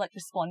 And you have to like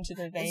respond to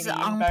the baby. It's in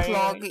unplug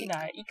very, it. you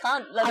know, you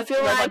can't let I a feel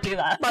robot like do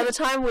that. by the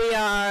time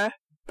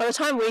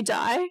we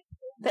die,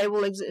 they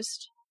will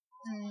exist.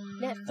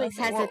 Netflix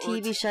has a What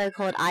TV show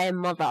called I Am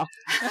Mother.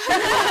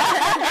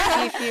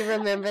 If you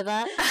remember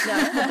that. No,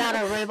 it's about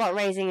a robot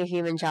raising a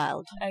human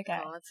child. Okay.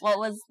 God. What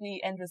was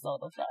the end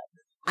result of that?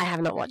 I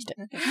have not watched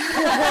it.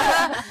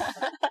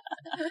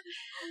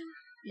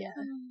 Yeah,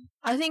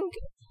 I think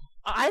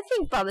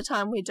by the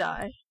time we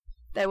die,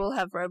 they will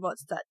have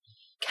robots that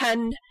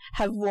can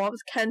have warmth,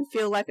 can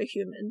feel like a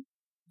human.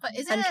 But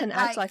isn't And it can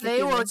act like a They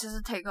human. will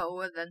just take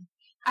over then.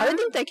 I don't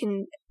think they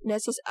can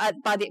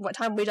by the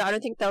time we die, I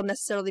don't think they'll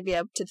necessarily be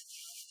able to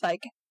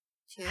like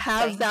To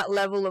have think. that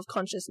level of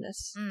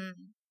consciousness. Mm.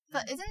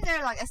 But isn't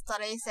there like a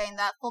study saying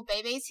that for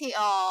babies he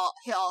are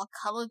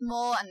covered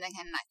more and they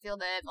can like feel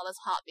their mother's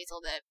heartbeats or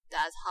their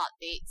dad's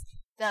heartbeats?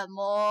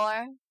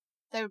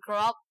 They grow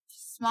up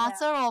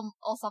smarter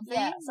or something.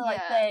 Yeah, so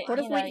like they, What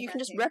if you know, you can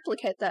just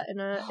replicate that in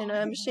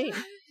a machine?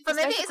 But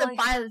maybe it's a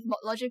basically-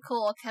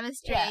 biological or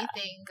chemistry Yeah.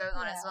 thing going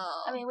on as Yeah.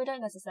 well. I mean, we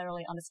don't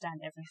necessarily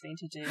understand everything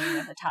to do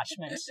with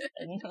attachment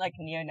and like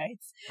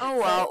neonates. Oh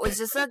well, we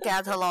just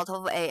get a lot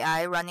of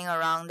AI running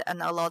around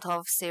and a lot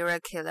of serial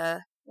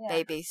killer Yeah.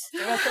 babies.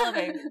 Serial killer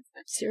babies.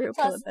 serial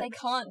Plus, killer. they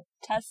can't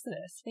test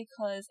this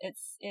because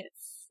it's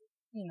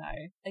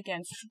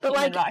against But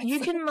human like rights. you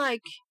can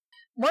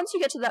once you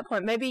get to that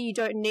point, maybe you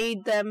don't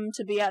need them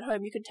to be at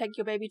home. You can take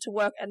your baby to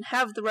work and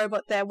have the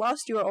robot there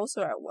whilst you are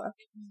also at work.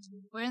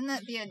 Wouldn't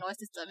it be a noise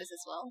disturbance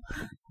as well?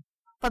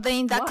 But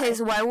then in that Why?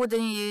 case, why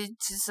wouldn't you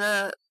just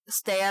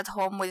stay at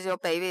home with your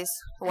babies?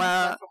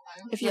 Well,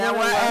 If you yeah, don't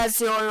wanna work,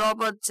 whereas your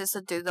robot just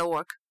do the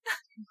work.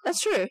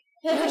 that's true.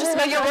 You can just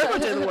make your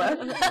robot do the work.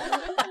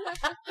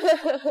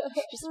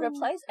 Just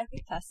replace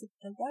every person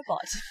with a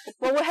robot.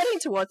 Well, we're heading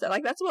towards that.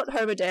 Like that's what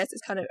Homo Deus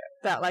is kind of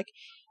about. Like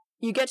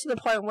you get to the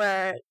point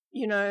where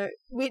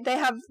they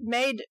have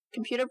made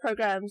computer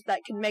programs that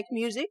can make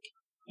music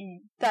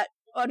that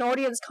an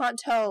audience can't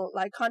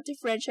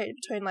differentiate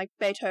between like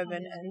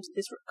Beethoven and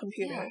this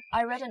computer. Yeah.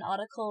 I read an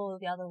article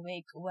the other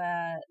week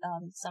where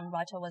some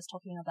writer was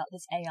talking about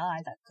this AI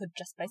that could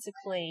just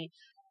basically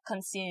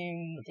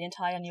consume the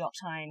entire New York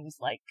Times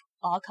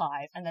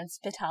archive and then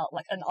spit out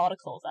an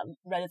article that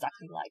read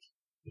exactly like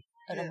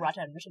the writer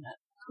had written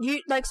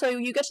it. So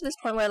you get to this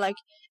point where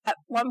at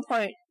one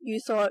point you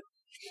thought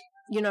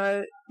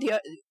the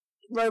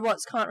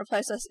robots can't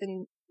replace us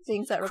in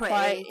things that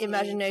require Creative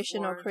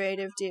imagination or or-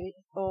 creativity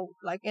or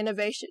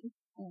innovation.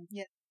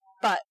 Yeah.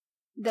 But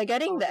they're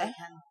getting there.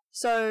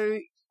 So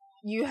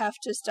you have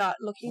to start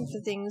looking for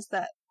things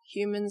that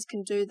humans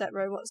can do that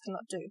robots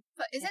cannot do.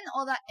 But isn't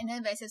all that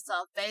innovative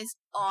stuff based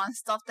on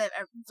stuff they've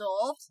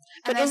absorbed?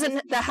 But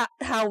isn't that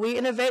how we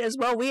innovate as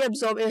well? We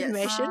absorb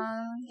information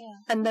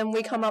and then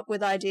we come up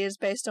with ideas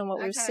based on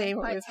what we've seen,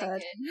 what we've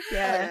heard.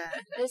 Yeah.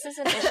 This is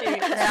an issue.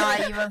 They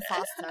are even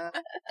faster.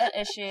 An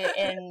issue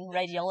in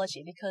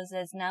radiology because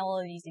there's now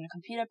all these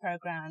computer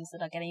programs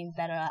that are getting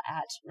better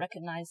at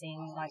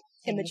recognizing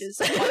Images.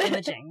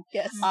 imaging.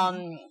 Yes.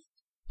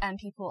 And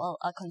people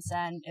are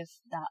concerned if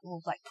that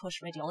will push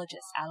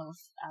radiologists out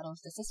of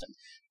the system.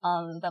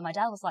 But my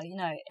dad was like,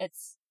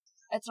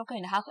 it's not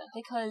going to happen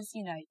because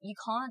you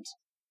can't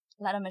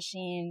let a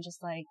machine just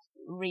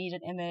read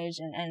an image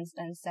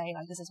and say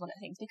this is what it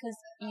thinks because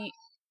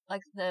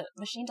the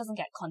machine doesn't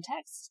get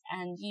context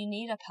and you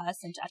need a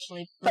person to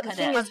actually look at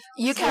it.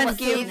 You So can what's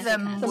give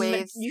significant? them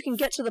with You can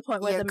get to the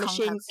point where the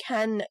machine context.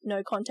 can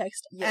know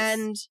context, Yes.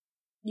 and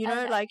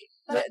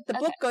the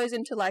book goes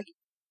into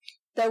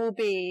there will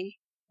be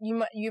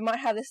you might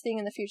have this thing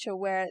in the future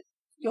where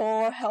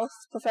your health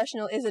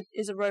professional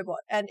is a robot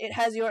and it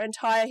has your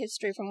entire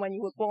history from when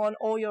you were born,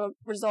 all your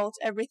results,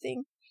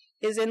 everything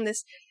is in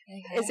this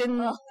is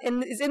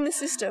in the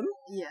system.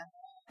 Yeah.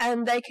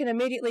 And they can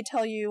immediately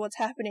tell you what's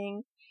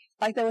happening.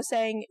 Like they were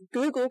saying,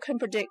 Google can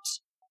predict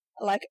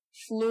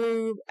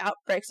flu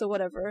outbreaks or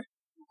whatever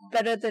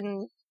better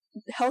than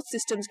health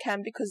systems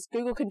can because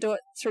Google can do it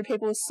through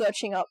people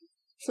searching up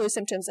flu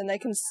symptoms and they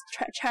can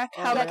track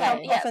how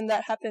often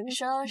that happens.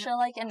 Sure,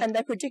 And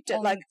they predict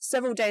it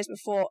several days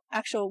before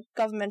actual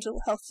governmental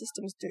health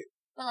systems do.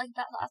 But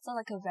that's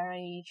a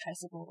very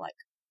traceable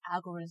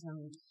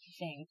algorithm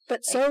thing.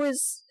 But so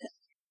is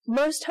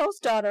most health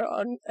data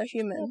on a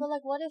human. Yeah, but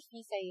what if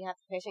you say you have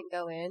the patient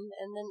go in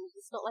and then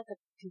it's not like a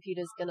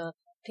computer's gonna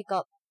pick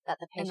up that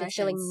the patient's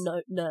feeling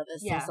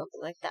nervous or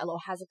something like that or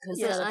has a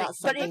concern about but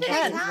something. it that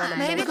can. you wanna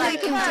Maybe make they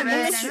it. can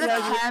Yes, do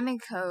yes. the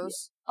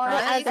chemicals.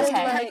 As in,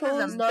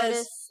 chemicals,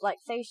 notice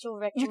facial You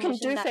recognition.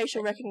 can do that facial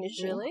thing.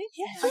 recognition. Really?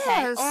 Yes.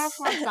 Okay, Yes. or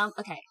for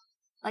example,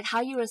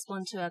 how you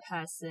respond to a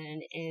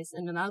person is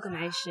an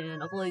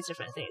amalgamation of all these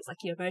different things,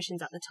 your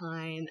emotions at the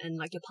time and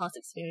your past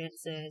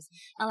experiences.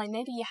 And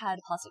maybe you had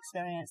a past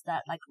experience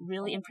that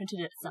really imprinted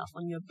itself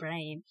on your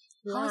brain.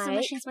 How is the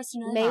machine supposed to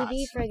know that?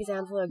 Maybe, for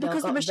example, a girl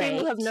Because the got machine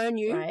will have raped, known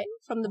you right?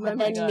 from the But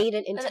moment. then need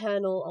an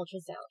internal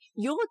ultrasound.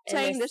 You're and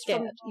saying they're this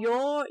from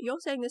you're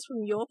saying this from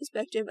your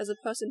perspective as a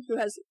person who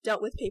has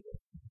dealt with people.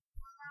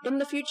 In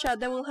the future,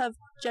 there will have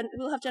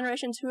we'll have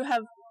generations who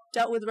have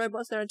dealt with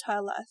robots their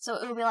entire life. So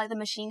it will be the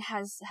machine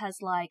has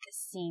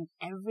seen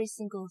every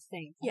single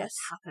thing that's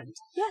happened.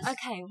 Yes.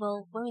 Okay,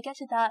 well, when we get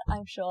to that,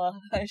 I'm sure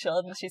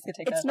the machines can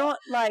take It's over.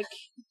 not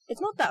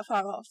it's not that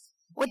far off.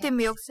 What did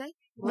Milk say?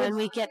 When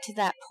we get to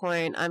that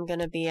point, I'm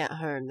gonna be at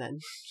home then,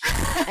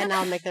 and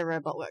I'll make the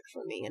robot work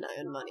for me, and I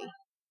earn money,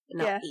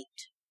 and Yeah. I'll eat.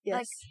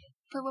 Yes.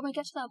 But when we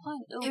get to that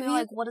point, it will If be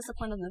you- what is the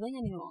point of living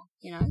anymore?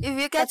 If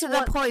you get That's to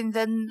that what- point,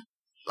 then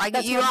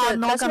that's you what are the-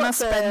 not that's gonna what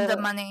spend the-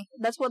 the money.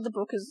 That's what the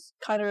book is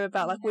kind of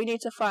about. We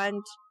need to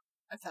find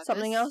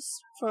something else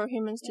for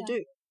humans to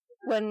do.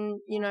 When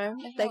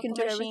If they the can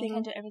do machine everything.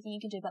 can do everything you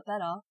can do, but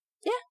better.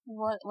 Yeah.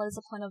 What is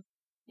the point of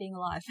being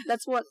alive?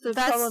 That's what the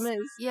That's- problem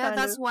is. Yeah, kind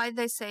that's of. why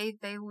they say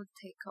they would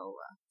take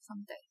over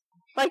someday.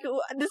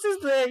 This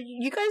is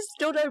you guys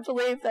still don't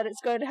believe that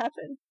it's going to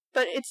happen,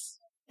 but it's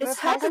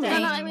happening.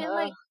 No, I mean,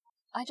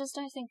 I just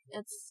don't think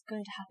it's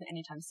going to happen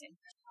anytime soon.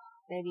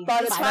 Maybe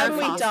By the 5 time years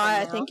we from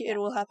die, I now. think it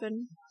will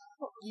happen.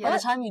 By the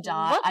time you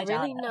die, What? I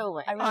doubt Really? it. No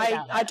way. I really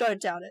doubt I it.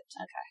 don't doubt it.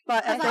 Okay.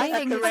 But Because I I think at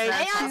think the it's rate,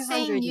 like- AI is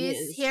saying 200 news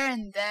years. here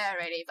and there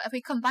already, but if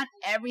we combine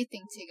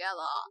everything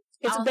together,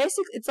 it's I'll-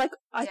 basic. It's I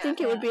Yeah,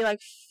 think it would be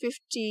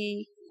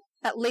 50,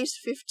 at least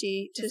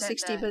 50 to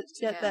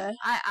 60% there.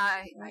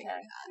 I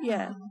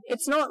Yeah,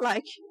 it's not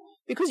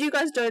because you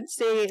guys don't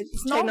see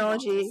not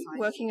technology rocket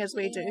working as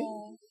we do.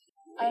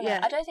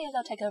 Yeah. I don't think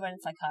they'll take over in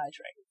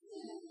psychiatry.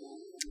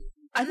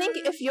 I think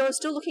if you're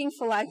still looking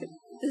for like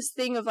this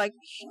thing of like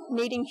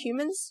needing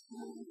humans,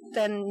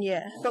 then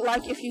yeah. But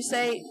like if you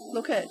say,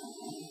 look at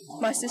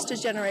my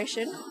sister's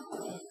generation,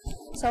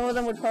 some of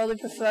them would probably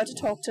prefer to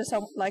talk to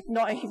some like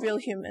not a real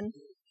human.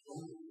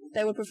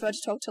 They would prefer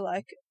to talk to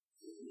like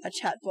a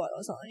chatbot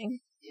or something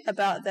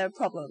about their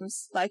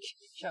problems. Like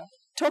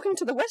talking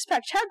to the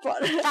Westpac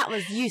chatbot. That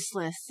was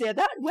useless. Yeah,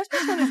 that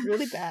Westpac one is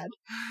really bad.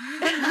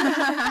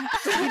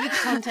 To give you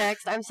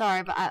context, I'm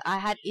sorry, but I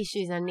had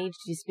issues and I needed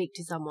to speak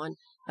to someone,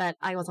 but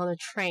I was on a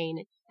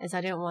train, and so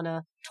I didn't want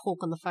to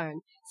talk on the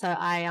phone. So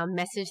I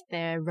messaged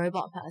their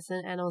robot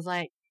person, and it was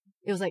like,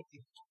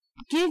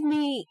 give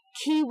me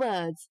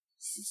keywords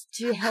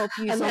to help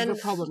you solve your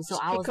problem. So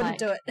I was like,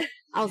 do it.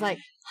 I was like,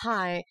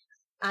 hi,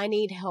 I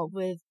need help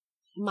with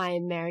my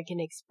American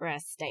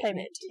Express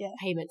statement,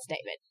 payment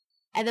statement.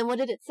 And then what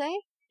did it say?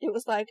 It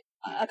was like,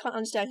 I can't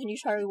understand, can you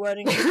try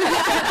rewording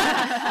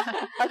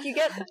it? Like you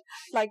get,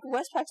 like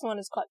Westpac's one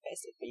is quite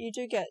basic, but you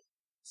do get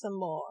some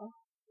more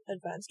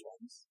advanced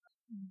ones.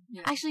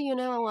 Yeah. Actually, you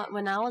know what?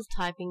 When I was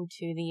typing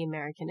to the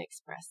American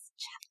Express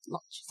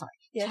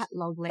chat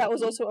log lately, That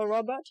was also a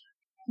robot?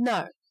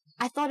 No,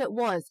 I thought it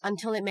was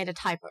until it made a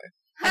typo.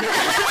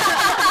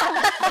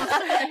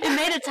 It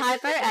made a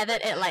typo and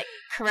then it like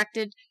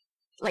corrected,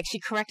 like she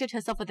corrected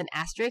herself with an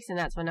asterisk, and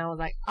that's when I was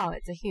like, oh,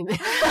 it's a human.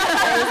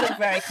 That was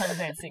very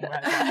convincing,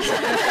 right?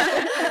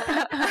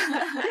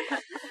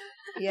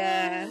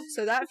 Yeah,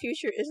 so that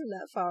future isn't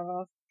that far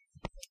off.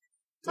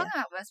 Talking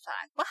about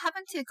Westpac, what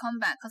happened to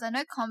Combank? Because I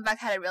know Combank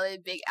had a really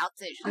big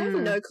outage. I have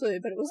no clue,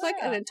 but it was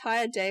like an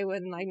entire day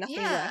when like nothing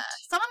worked.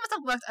 Someone must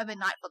have worked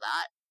overnight for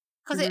that.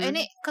 Because it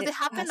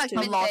happened like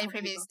has to. midday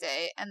previous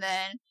day, and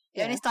then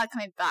it only started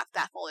coming back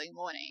that following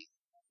morning.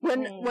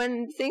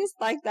 When things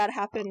like that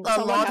happen, A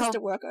someone lot has of to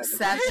work over.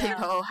 Sad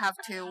people have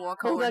to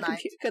work All the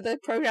overnight. the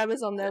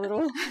programmers on their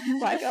little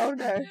like, oh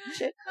no,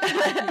 shit.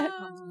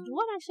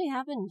 What actually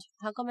happened?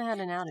 How come I had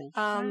an outage?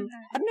 I don't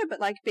know,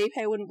 but like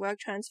BPay wouldn't work,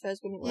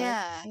 transfers wouldn't work.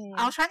 Yeah.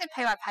 I was trying to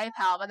pay by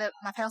PayPal, but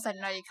my PayPal said,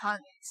 no, you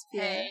can't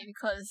pay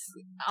because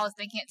I was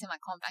linking it to my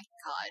Combank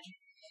card.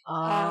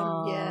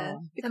 Yeah.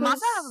 They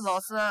must have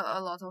lost a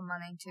lot of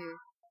money too.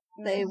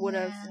 They would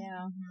have.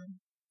 Yeah.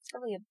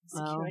 Probably a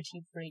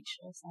security breach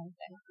or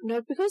something.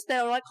 No, because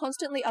they're like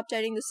constantly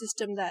updating the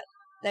system that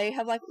they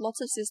have like lots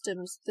of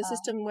systems. The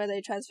system where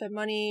they transfer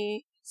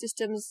money,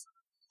 systems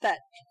that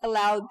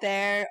allow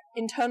their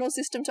internal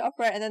system to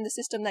operate, and then the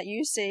system that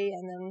you see,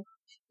 and then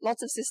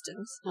lots of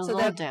systems. So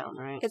they're down,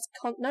 right? It's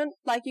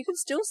like you can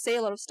still see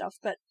a lot of stuff,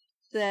 but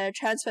the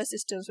transfer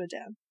systems were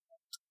down.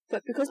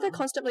 But because they're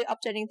constantly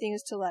updating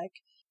things to like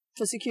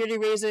for security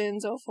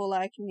reasons or for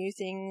like new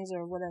things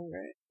or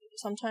whatever,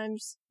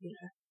 sometimes you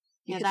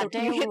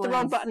hit the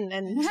wrong button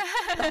and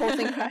the whole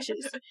thing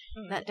crashes.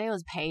 That day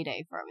was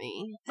payday for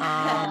me.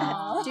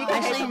 Do you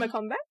get paid from a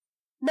Combank?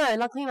 No,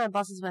 luckily my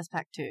boss is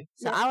Westpac too,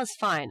 so I was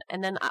fine.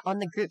 And then on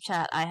the group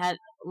chat, I had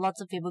lots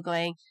of people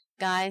going,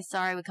 "Guys,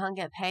 sorry, we can't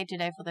get paid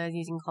today for those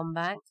using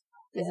Combank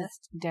because it's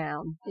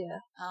down." Yeah.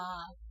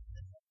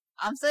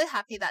 I'm so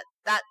happy that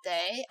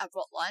day I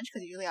brought lunch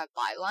because usually I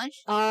buy lunch.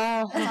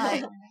 Oh.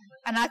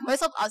 And like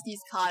most of us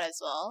use card as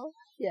well.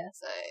 Yeah.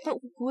 So. But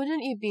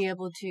wouldn't you be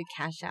able to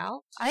cash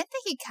out? I didn't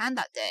think you can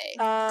that day.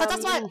 Because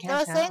that's why they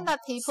were saying that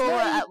people were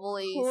at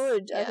Woolies.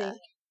 Could, I think.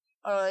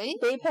 Oh, really?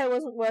 BPay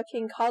wasn't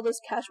working, cardless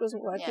cash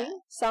wasn't working. Yeah.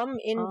 Some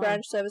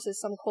in-branch services,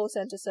 some call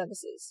center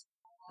services.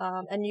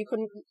 And you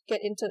couldn't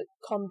get into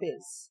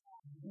Combiz.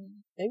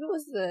 Maybe it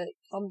was the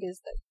Combiz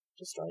that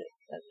destroyed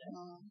it. I don't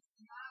know.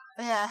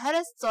 But yeah, I heard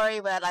a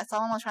story where like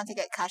someone was trying to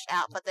get cash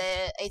out, but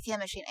the ATM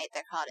machine ate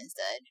their card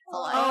instead.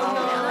 For, like,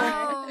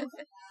 no.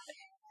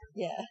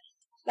 Yeah.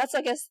 That's,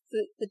 I guess,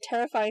 the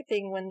terrifying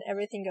thing when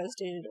everything goes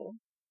digital.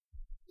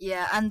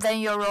 Yeah, and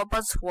then your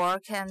robots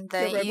work, and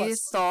then you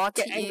thought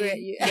get angry at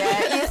you.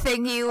 you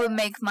think you will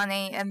make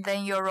money, and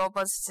then your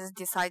robots just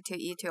decide to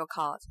eat your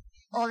card.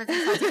 Or they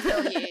decide to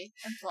kill you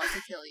and plot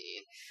to kill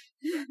you.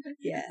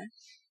 Yeah.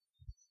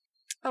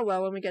 Oh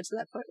well, when we get to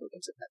that point, we'll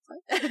get to that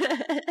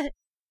point.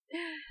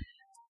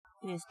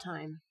 It is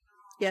time.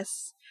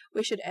 Yes,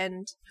 we should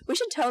end. We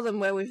should tell them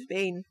where we've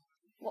been.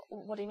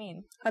 What do you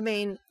mean? I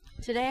mean,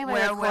 today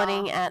we're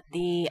recording at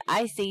the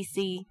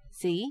ICCC.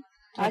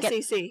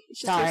 ICC.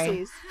 It's just Sorry. two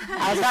C's.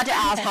 I was about to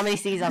ask how many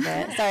C's are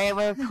there. Sorry,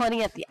 we're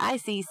recording at the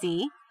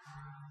ICC,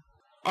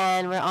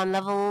 and we're on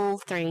level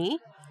 3.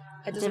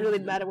 It doesn't really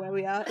matter where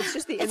we are. It's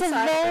just the It's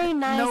inside. a very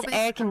nice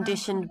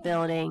air-conditioned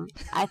building.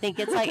 I think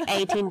it's like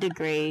 18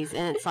 degrees,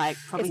 and it's like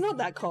probably... It's not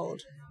that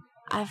cold.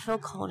 I feel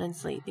cold and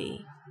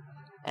sleepy.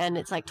 And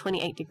it's like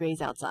 28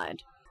 degrees outside.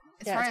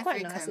 It's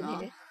quite nice in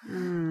here.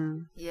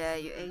 Mm. Yeah,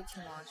 you ate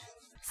too much.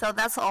 So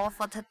that's all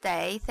for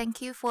today.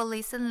 Thank you for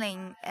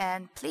listening,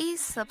 and please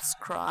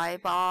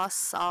subscribe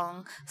us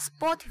on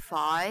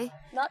Spotify,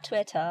 Not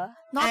Twitter.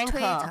 not Anchor.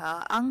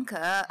 Twitter,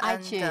 Anchor,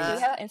 and iTunes. Do you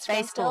have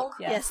Instagram still? Facebook.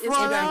 Yeah. Yes,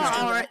 follow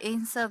Instagram. our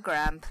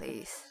Instagram,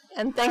 please.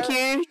 And thank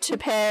you to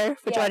Pear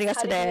for joining us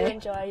How did you today.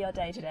 enjoy your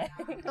day today?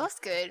 That was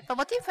good. But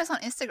what do you post on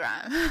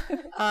Instagram?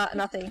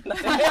 Nothing.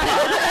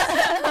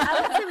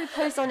 I would say we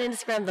post on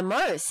Instagram the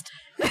most.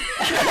 Our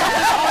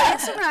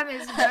Instagram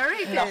is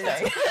very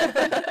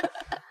good.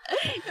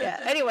 Yeah.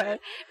 Anyway,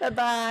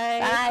 bye-bye.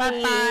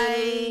 Bye.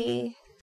 Bye.